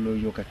wa dolo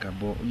yo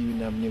kakabo yi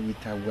na me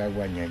wita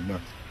wa nyagba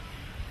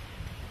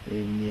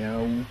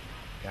eniawu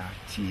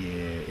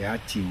ya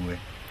tiwe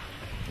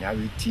ya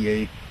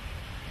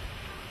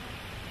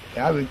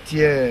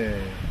witie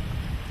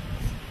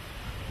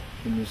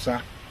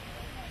inusa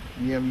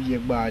ni am ye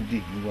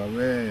gbaade wa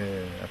we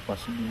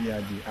apasubi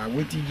ya di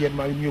aweti je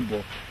ma mi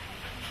obo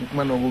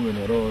sukma no go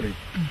me rore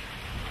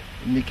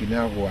niki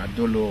na ho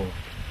adolo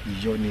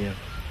ijonia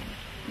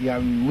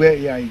ya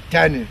we ya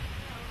itani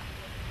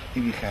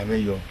ibi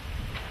kame yo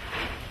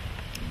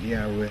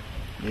ya we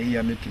le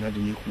ya me kina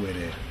do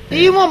yekwere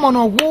imo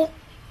monogu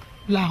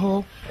la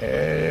ho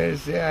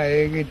se a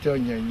ege to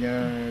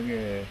nyanya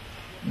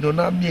no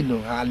na mi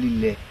no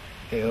halile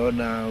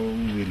ona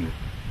nwiri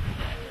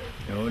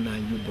ona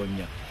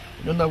yubonya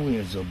no na wi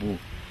ezobo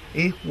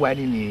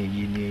kwani ni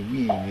yi ni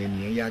wi ime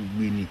ni ya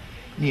gbe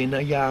ni na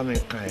ya me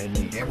ka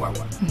ni e wa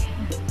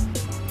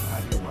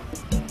adewa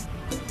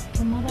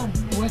tomara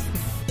west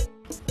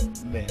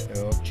me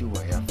o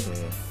chiwa ya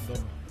fe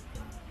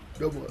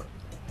dobo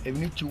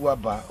emi chiwa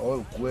ba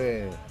o ku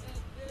e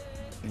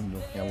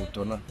ino ya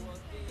wutona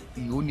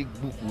ioni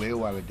gbuku e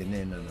wa we de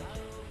na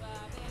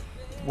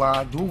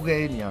wa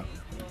duge nya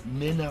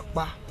mena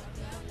pa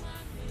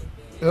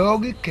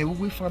ogi ke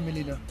wi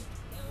family na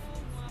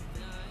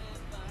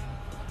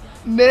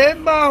me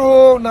ma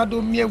ho na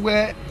do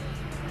miewe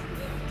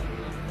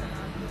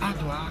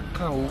ado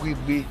aka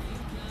ogbe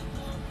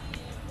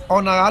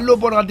ona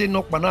alobona de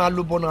no pa na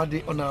alobona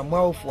de ona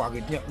ma ofu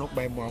agede no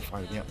pa mo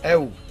afa nya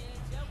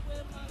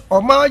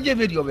o ma je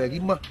be dio be ri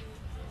ma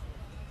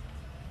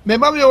me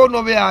ma we o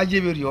no be a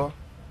je be rio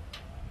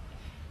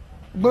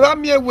gba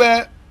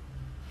miewe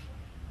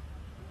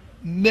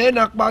me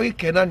na pari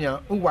kenania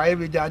o wa e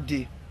be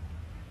jade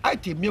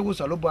ati miewe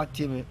so lo bo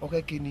ati me o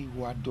ke kini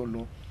wa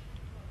dolo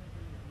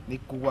ni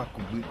ko wa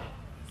ko gbe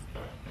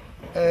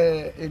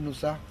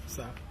enusa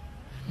sa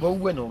bo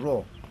we no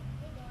ro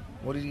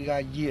mo ri ga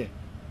ye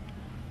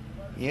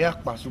ye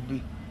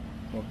apasubi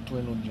mo tun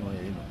enu di won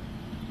ye no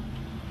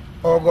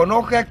ogo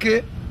no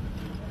keke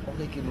o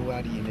ke kini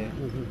wa ri ne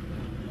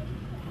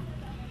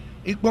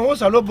ipon o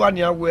so lo bo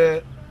ani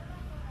awe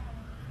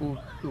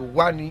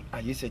wani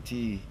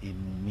ayeseti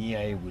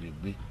emia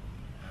ewuregbe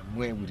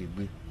amu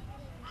ewuregbe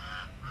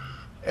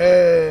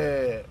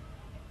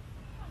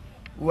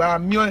wa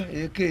mio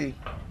eke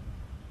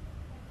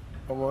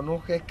owo no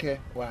keke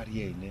wa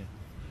ri ene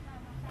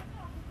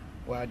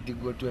wa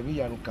digoto emi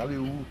yanu kawe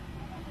wu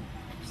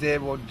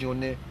zebo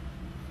jone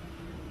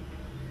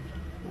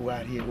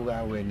wa ri ego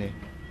ga wene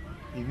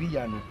ibi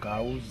yanu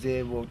kawo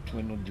zebo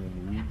tweno jone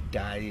wi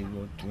dai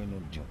wo tweno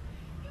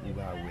jone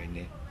wa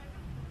wene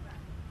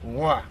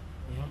wa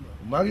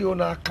mari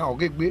ona ka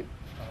ogegbe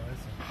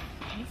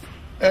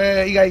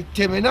iga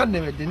itemena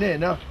nemedene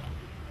na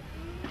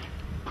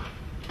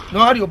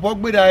no ari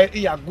obogbera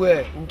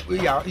iyagwe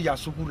iya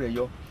suku re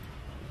yo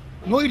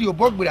no iri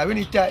obogbera we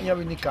ni ta ya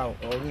we ni ka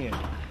orin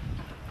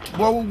e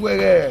bo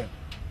wugwere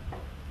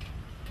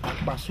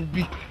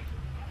apasubi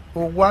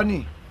o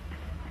wani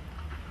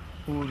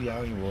ori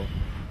ayiwo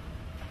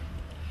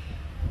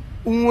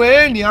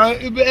unwe ni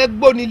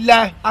egbo ni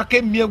la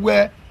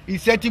akemiewe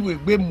ise ti we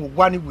gbe mu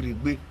wani we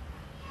gbe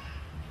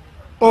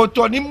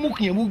oto ni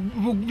mukin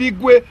bi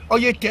gwe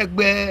oye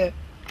tegbe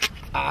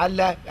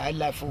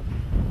ala fo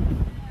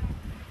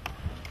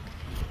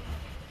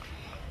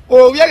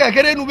o viega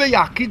kere nube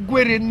ya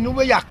kigwere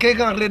nube ya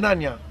kegan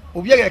renania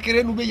o viega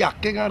kere nube ya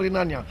kegan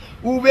renania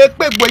ube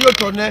pegbe yo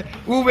tone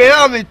ube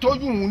ame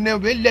toju ne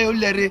ube le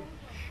olere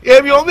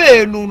emi o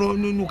be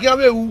nu ki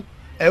ame wu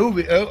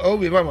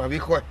ube mama bi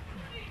ko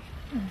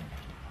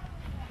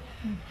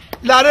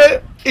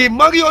lare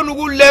imagi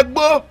onugu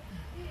legbo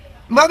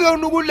magi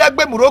onugu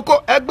legbe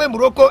muroko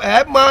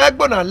e ma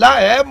egbo na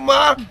la e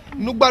ma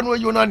nugbanu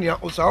yonania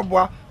o sa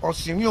obo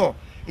osinyo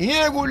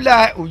iye egu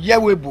la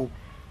oyewebo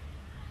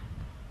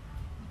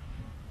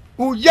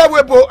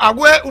Ujewebo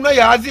awe una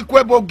yazi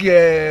kwebo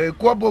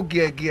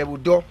ge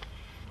budo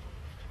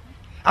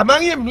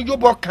amangi emi nujo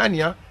bo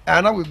kania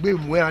ana we gbe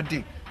mu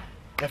ade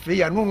efe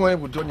ya nu won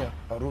budo nia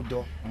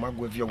orodo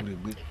magwe vi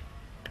ogregbe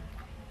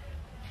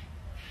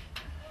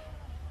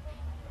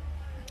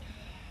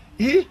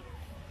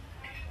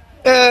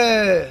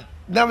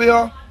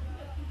Namio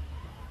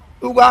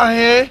uwa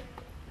he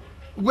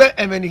we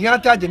emeni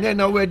hiata je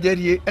na we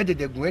derie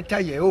ededegun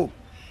etaye o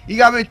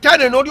igabe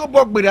tane no dio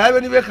bogbere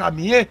abe ni be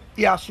kamie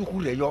ya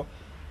suku le yo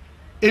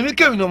emi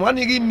ke no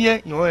mani ri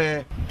mie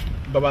yo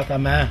baba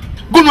tama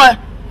gunwe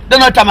de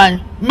no tama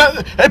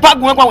e pa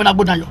gunwe kwa na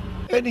gbodan yo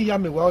eni ya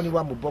me wa oni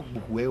wa mo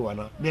bogbu we wa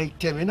na me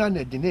teme na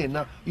ne dine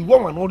na iwo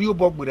wa no dio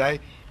bogbere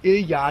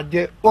e ya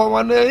de o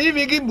wa na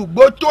imi gi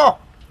gbugbo to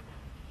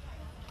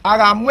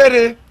ara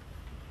mwere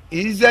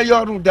ize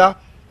yorun da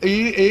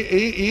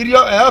iri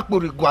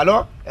ekpori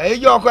gwalo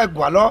yo ko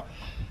gwalo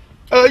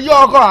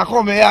yo ko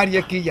akome ya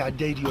ri ki ya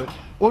de ri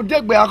o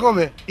degbe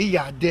akome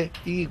iya de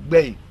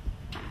igbe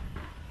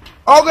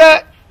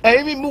oge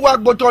eyimi mu wa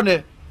gboto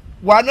ne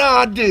wa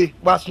na de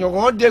wa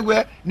sion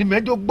degwe ni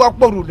mejo gbo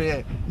poru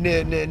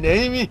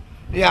ne imi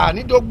ya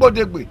ni do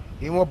gbodegbe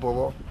iwon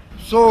bowo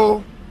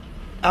so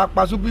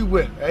apasubi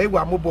we e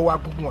wa mo bo wa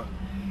gugun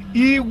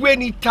iwe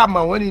ni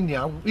tama weni ni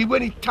iwe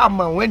ni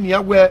tama weni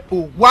awe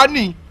o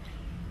wani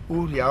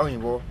ori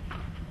awinwo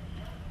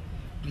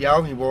ya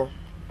awinwo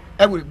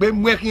e we gbe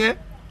mu ekin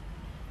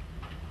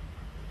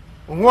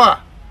nwa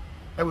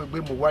e we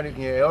gbe mu wani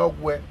kin e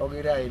ogwe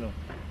ogere ayi no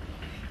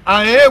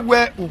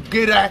ayewe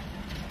ugera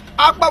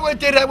agbawe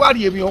tere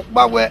wari emi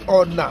ogbawe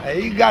ona e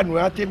iganu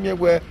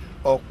atemiewe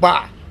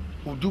opa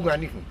uduga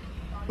ni fun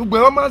ugbe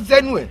o ma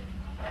zenu e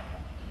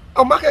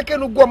o ma keke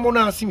nu gwo mo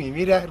na asimi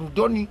mi re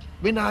rudoni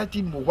be na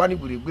ti mo wani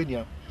gberegbe ni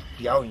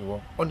ya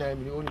oyinwo ona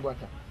emi ni oni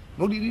bata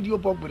no di video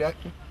bogbere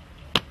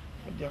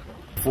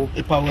o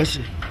ipa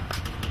wese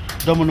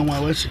domo no wa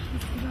wese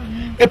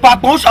ipa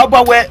gbon sa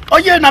bo we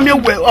oye na mi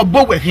we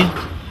obo we hin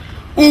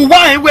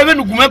uwa en we be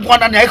nugume bo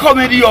na na e ko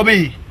me ri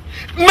obe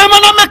mema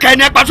na me kai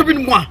ne pa so bi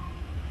nu a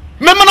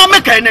mema na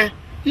me kai ne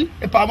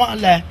ipa ma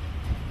le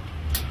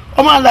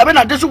o ma la be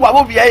na desu wa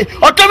bo bi e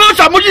o te me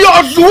sa mo yi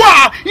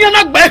ozuwa yen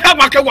na gbe ka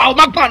wa ke wa o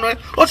ma pa no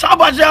o sa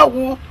ba se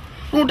wu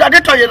nu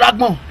dade to ye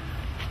lagbon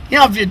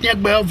yan vi tin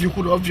gbe o vi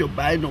ku do vi o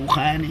ba no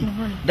kan ni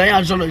dan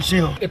yan so lo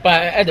ise o ipa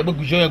e de gbo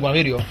gujo egwan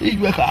re o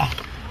igwe ka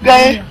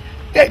gae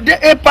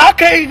epa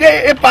ke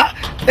epa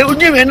e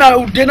onye me na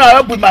ude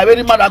na bu ma be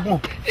ni madagbon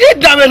I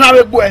da me na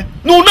we gbo e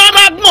nu na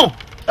dagbon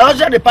e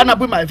se de pa na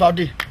bu ma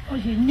ifade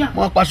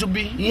mo pa su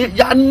bi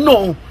ya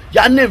no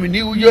ya name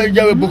ni uye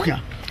je we bukia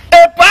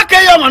epa ke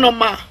yo no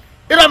ma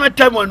ira me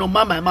temo no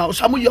ma ma o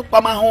samu yo pa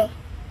ma ho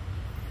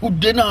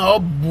ude na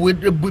obu e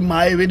bu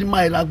ma e ni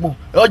ma ilagbon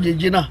e o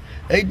jeje na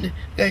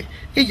e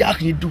ya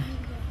kin du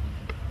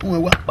we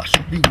wa pa su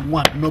bi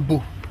one no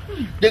bo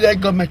de ga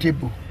government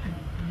ebo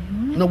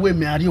no we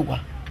me ari wa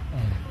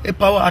e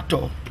power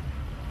ato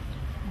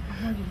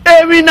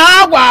emi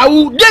na wa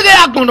u de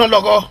ga agbon no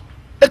logo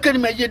e keni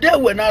me je de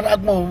we na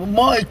agbon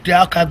mo ite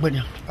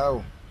akagbenya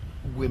awo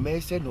we me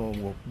se no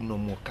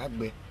mo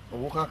kagbe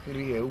owo ka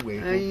kiri e we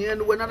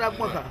en we na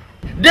agbon ka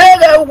de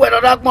ga we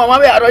na agbon ma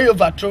be aro yo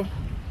vatro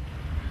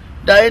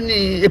da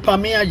eni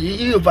epami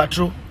ayi yo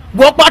vatro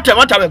wo pa te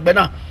ma ta be gbe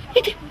na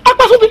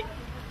apa so bi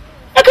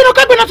Ekino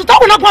ka gbe na tuta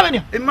wona kwa me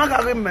ni. E ma ka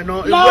re me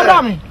no.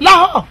 La mi. La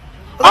ho.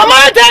 Ọmọ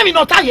ede mi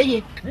no ta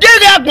yeye.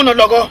 Dere agbon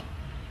logo.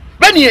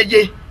 Be ni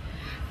eje.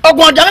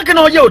 Ogun ọjà ke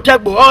na oye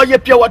otegbo, oye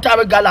pure water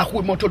be gala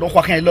hu moto do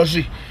kwa kan lo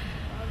si.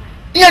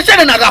 Iye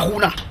se na ga hu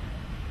na.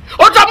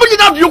 O ta mu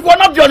na view ko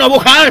na view na wo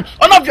kan.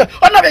 Ona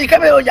be ke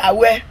be o ya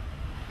we.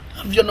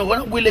 View no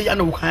wona wele ya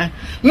no wo kan.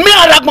 Me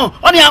aragbon,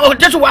 oni o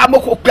Jesu wa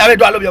moko piare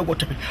do alo be ogo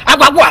temi.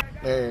 Agbagbo a.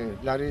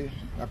 Lare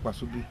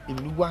Akpasubi,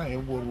 iluwa e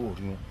woru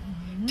ori.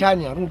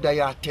 Chani arun da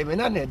ya teme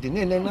na ne de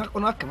ne na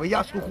ona ke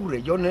ya suku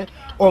re yo ne.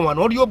 O wa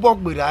no ri o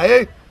bogbera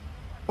e.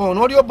 O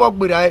no ri o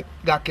bogbera e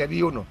ga ke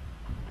bi ono.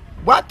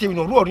 What you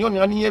know, Rory,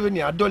 only even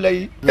a dollar.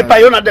 The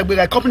Payona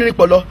Degbueyi company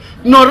polo,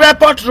 no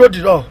report road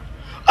at all.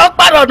 Up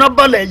para no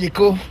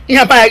ballico, in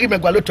a bag in a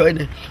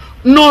gualotoine.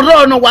 No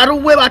road, no water,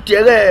 where at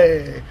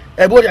a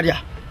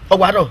boya, or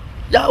water.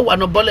 Ya one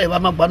no bolle,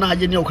 I'm a banana,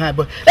 you know, kind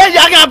of. Eh,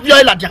 young up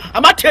your latter,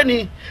 I'm a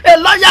tenny, a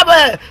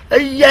lawyer,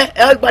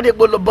 everybody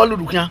will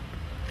bolluca.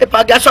 A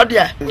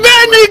pagasodia.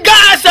 Many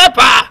gas,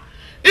 pa.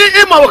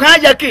 Imo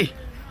Hayaki.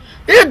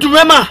 It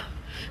remember.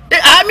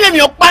 I mean,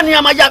 your panny,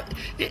 my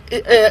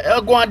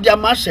Ogunmwendia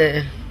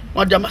mase,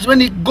 Ogunmwendia mase when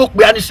he go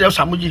behind himself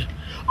Samuji.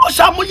 Oh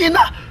Samuji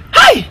na,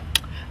 hi.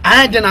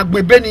 I then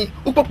Agbebeni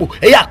upopo.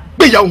 Eya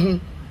gbe ya ohun.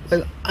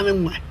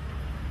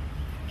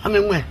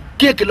 Amenwe.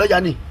 Keke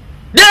lawyer ni.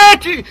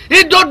 Deti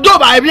idodo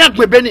ba ebi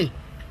Agbebeni.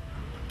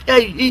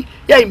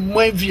 Ye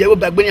mo envy e wo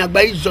Agbeni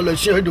agba izolo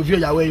si Edo fi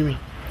oyawo yin.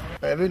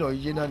 Ebe no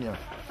ye na ni a.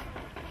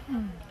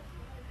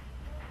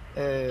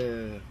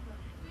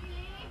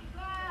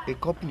 A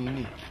company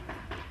ni.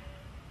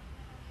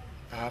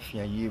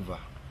 Afia Yeva.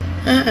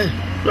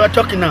 You are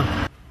talking now.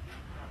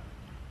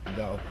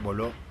 Da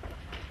opolo.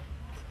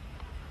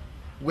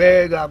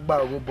 We ga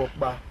gba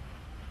ogbopa.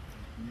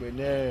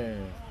 Bene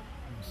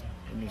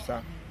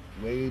Nisa.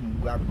 We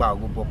ga gba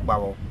ogbopa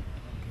wo.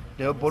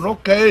 De bono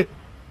ke.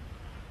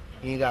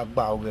 Yin ga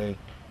gba oge.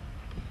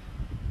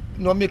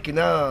 No make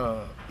na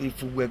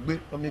ifuwegbe,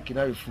 no make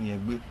na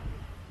ifunyegbe.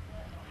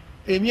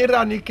 Emi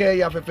ra ni ke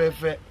ya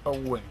fefefe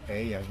owe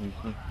ya ni.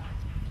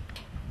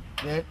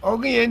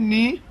 Ogin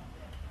ni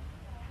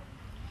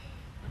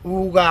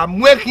uga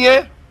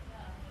mwekie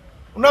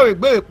una we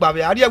gbe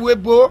pabe ari ewe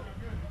bo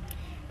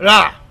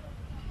ra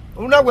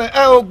una we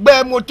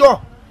ogbe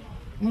moto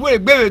we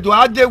gbe do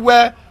ade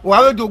we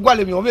wa we do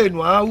gwale mi o me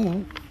nu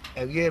awu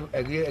ege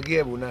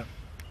ebuna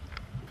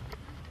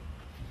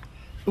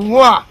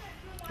wa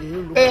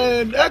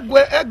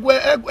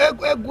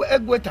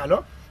egwe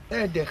talo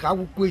de ka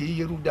wu pe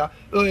yeruda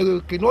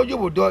ke no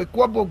yobo do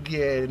ko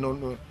bogie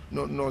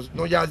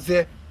no ya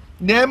ze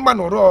ne ma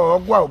no ro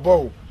ogwa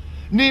obo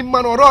ni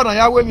manoro na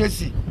ya we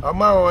miesi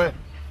ama o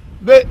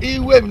be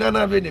iwe mi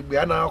na be ne gbe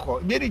ana ko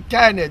be di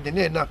China de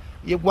ne na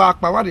ye gwa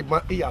apa wa de ma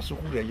ya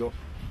soku re yo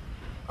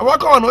awa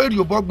ka no eri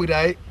obo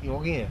gbira e yo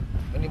rin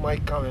ani mai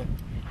ka me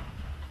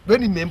be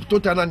ni mem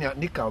total na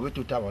ni ka we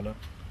total wana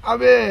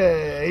abe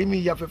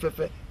emi ya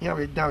fefefe ya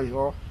be dan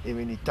ho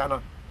emi ni tana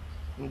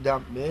nda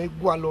me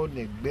gwa lo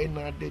ne gbe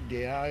na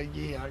de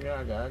aye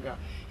aga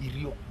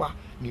iri opa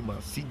ni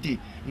maside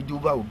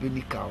iduba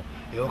obeni ka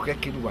e o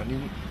keke ni wa ni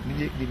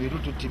be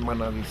ruto ti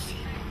manavisi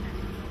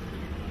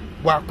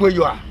wa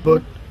kweyo a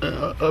but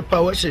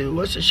pa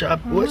what's sharp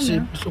what's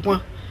so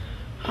kwa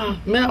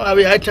me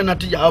we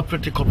alternative ya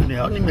operating company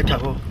oni meta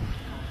ho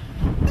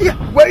yeah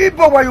where you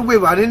wa you we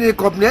wa ni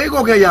company e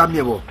go ke ya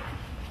mi bo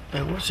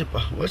what's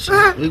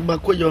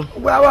makweyo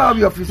wa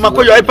your office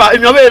makweyo e pa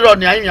emi o we ro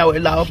ni ayin ya we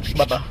la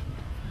baba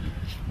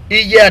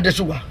iye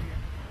adesuwa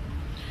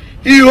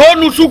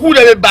ihonu suku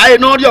le bae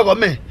no ri ogo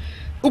me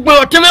ugbe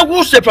o teme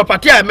wu se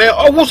property ame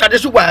o wu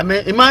sadesuwa ame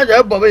ima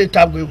je bo we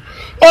tagwe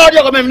o ri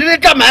ogo me ni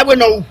ka ma we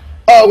no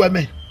o we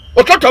me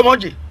o toto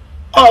moji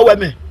o we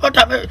me o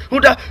ta me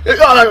uda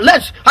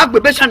let's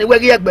agbebe sani we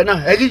ri egbe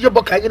na eri je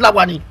bo ka yin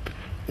lawani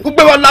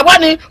ugbe wa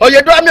lawani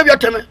oye do ame bi o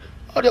teme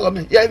o ri ogo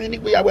me ya mi ni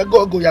gbe ya we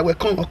gogo ya we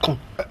kan okan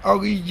o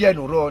ri je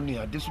no ro ni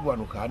adesuwa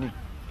no ka ni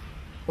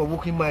o bu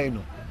ki mai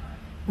no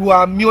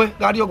wa miwe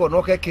gari ogo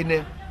no keke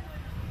ne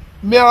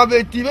me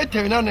ave ti be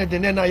terminal ne de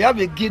na ya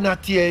be gina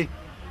tie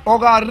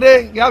oga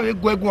re ya be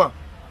gwegun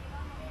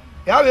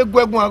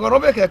agoro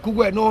be ke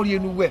kugwe no ri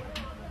enu we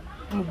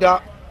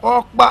nda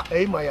opa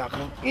e ma ya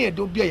kan iye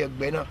do bi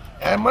egbe na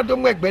e ma do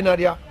egbe na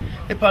ria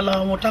e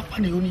pala won ta pa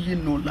ni oni ye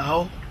no la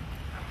o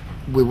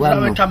gbe wa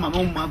no ta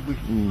mama ma gbe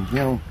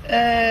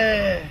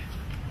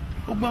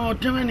ogba won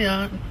teme ni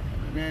a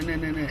ne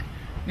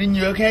ni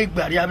nyo ke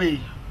igbari abe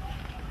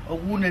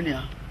owu ne ni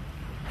a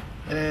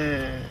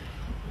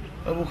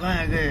obu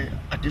kan ge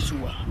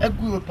adesuwa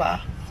egwe pa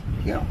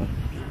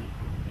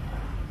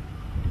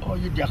o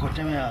yi dia ko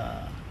teme a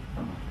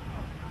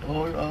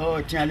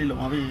o ti ale lo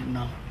mo be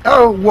na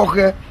wo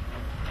ke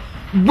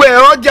gbe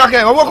o ja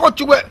ke o ko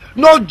tuwe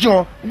no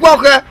jon wo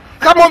ke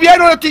ka mo bi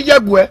eno ti je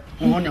gwe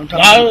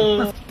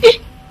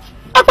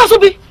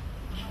Akpasubi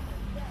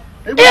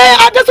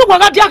adesuwa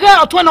ga dia ke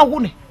otun na wu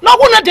ne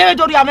de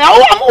dori ame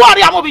o amu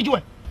wari amu bi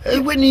juwe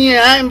ewe ni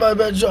e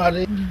ba zo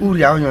are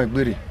uri awon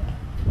egbere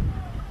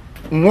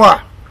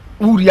nwa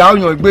uri a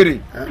onyo igbere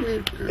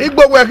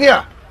igbo we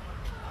kia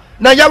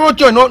na yawo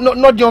to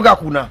no di oga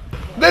kuna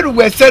beru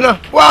we se na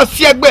wa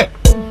si egbe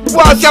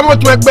wa si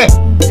amoto egbe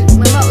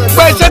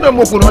we se no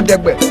mo ko no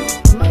degbe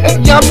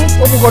yamu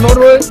obuko no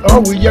ro o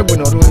wi yegbe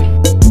no ro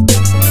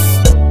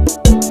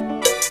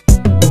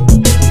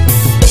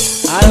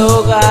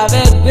aroga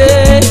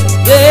begbe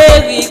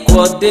Geri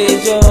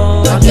kodejo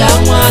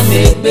Wabianwa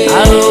negbe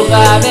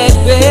Aroga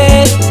begbe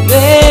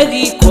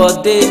Geri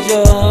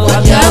kodejo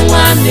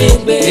Wabianwa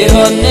negbe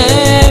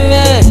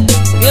Eoneme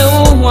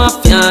Geunwa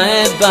fian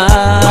eba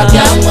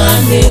Wabianwa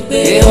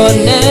negbe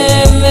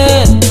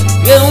Eoneme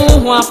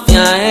Geunwa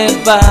fian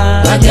eba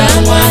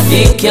Wabianwa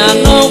negbe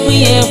Ikiano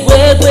wiye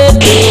wegwebe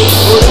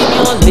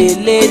Orinyo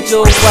lele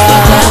jowa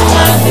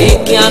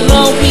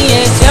Ikiano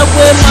wiye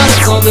jekwe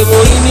mason Bebo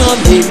orinyo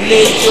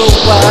lele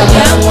jowa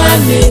Wabianwa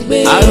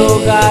negbe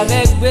Aroga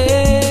begbe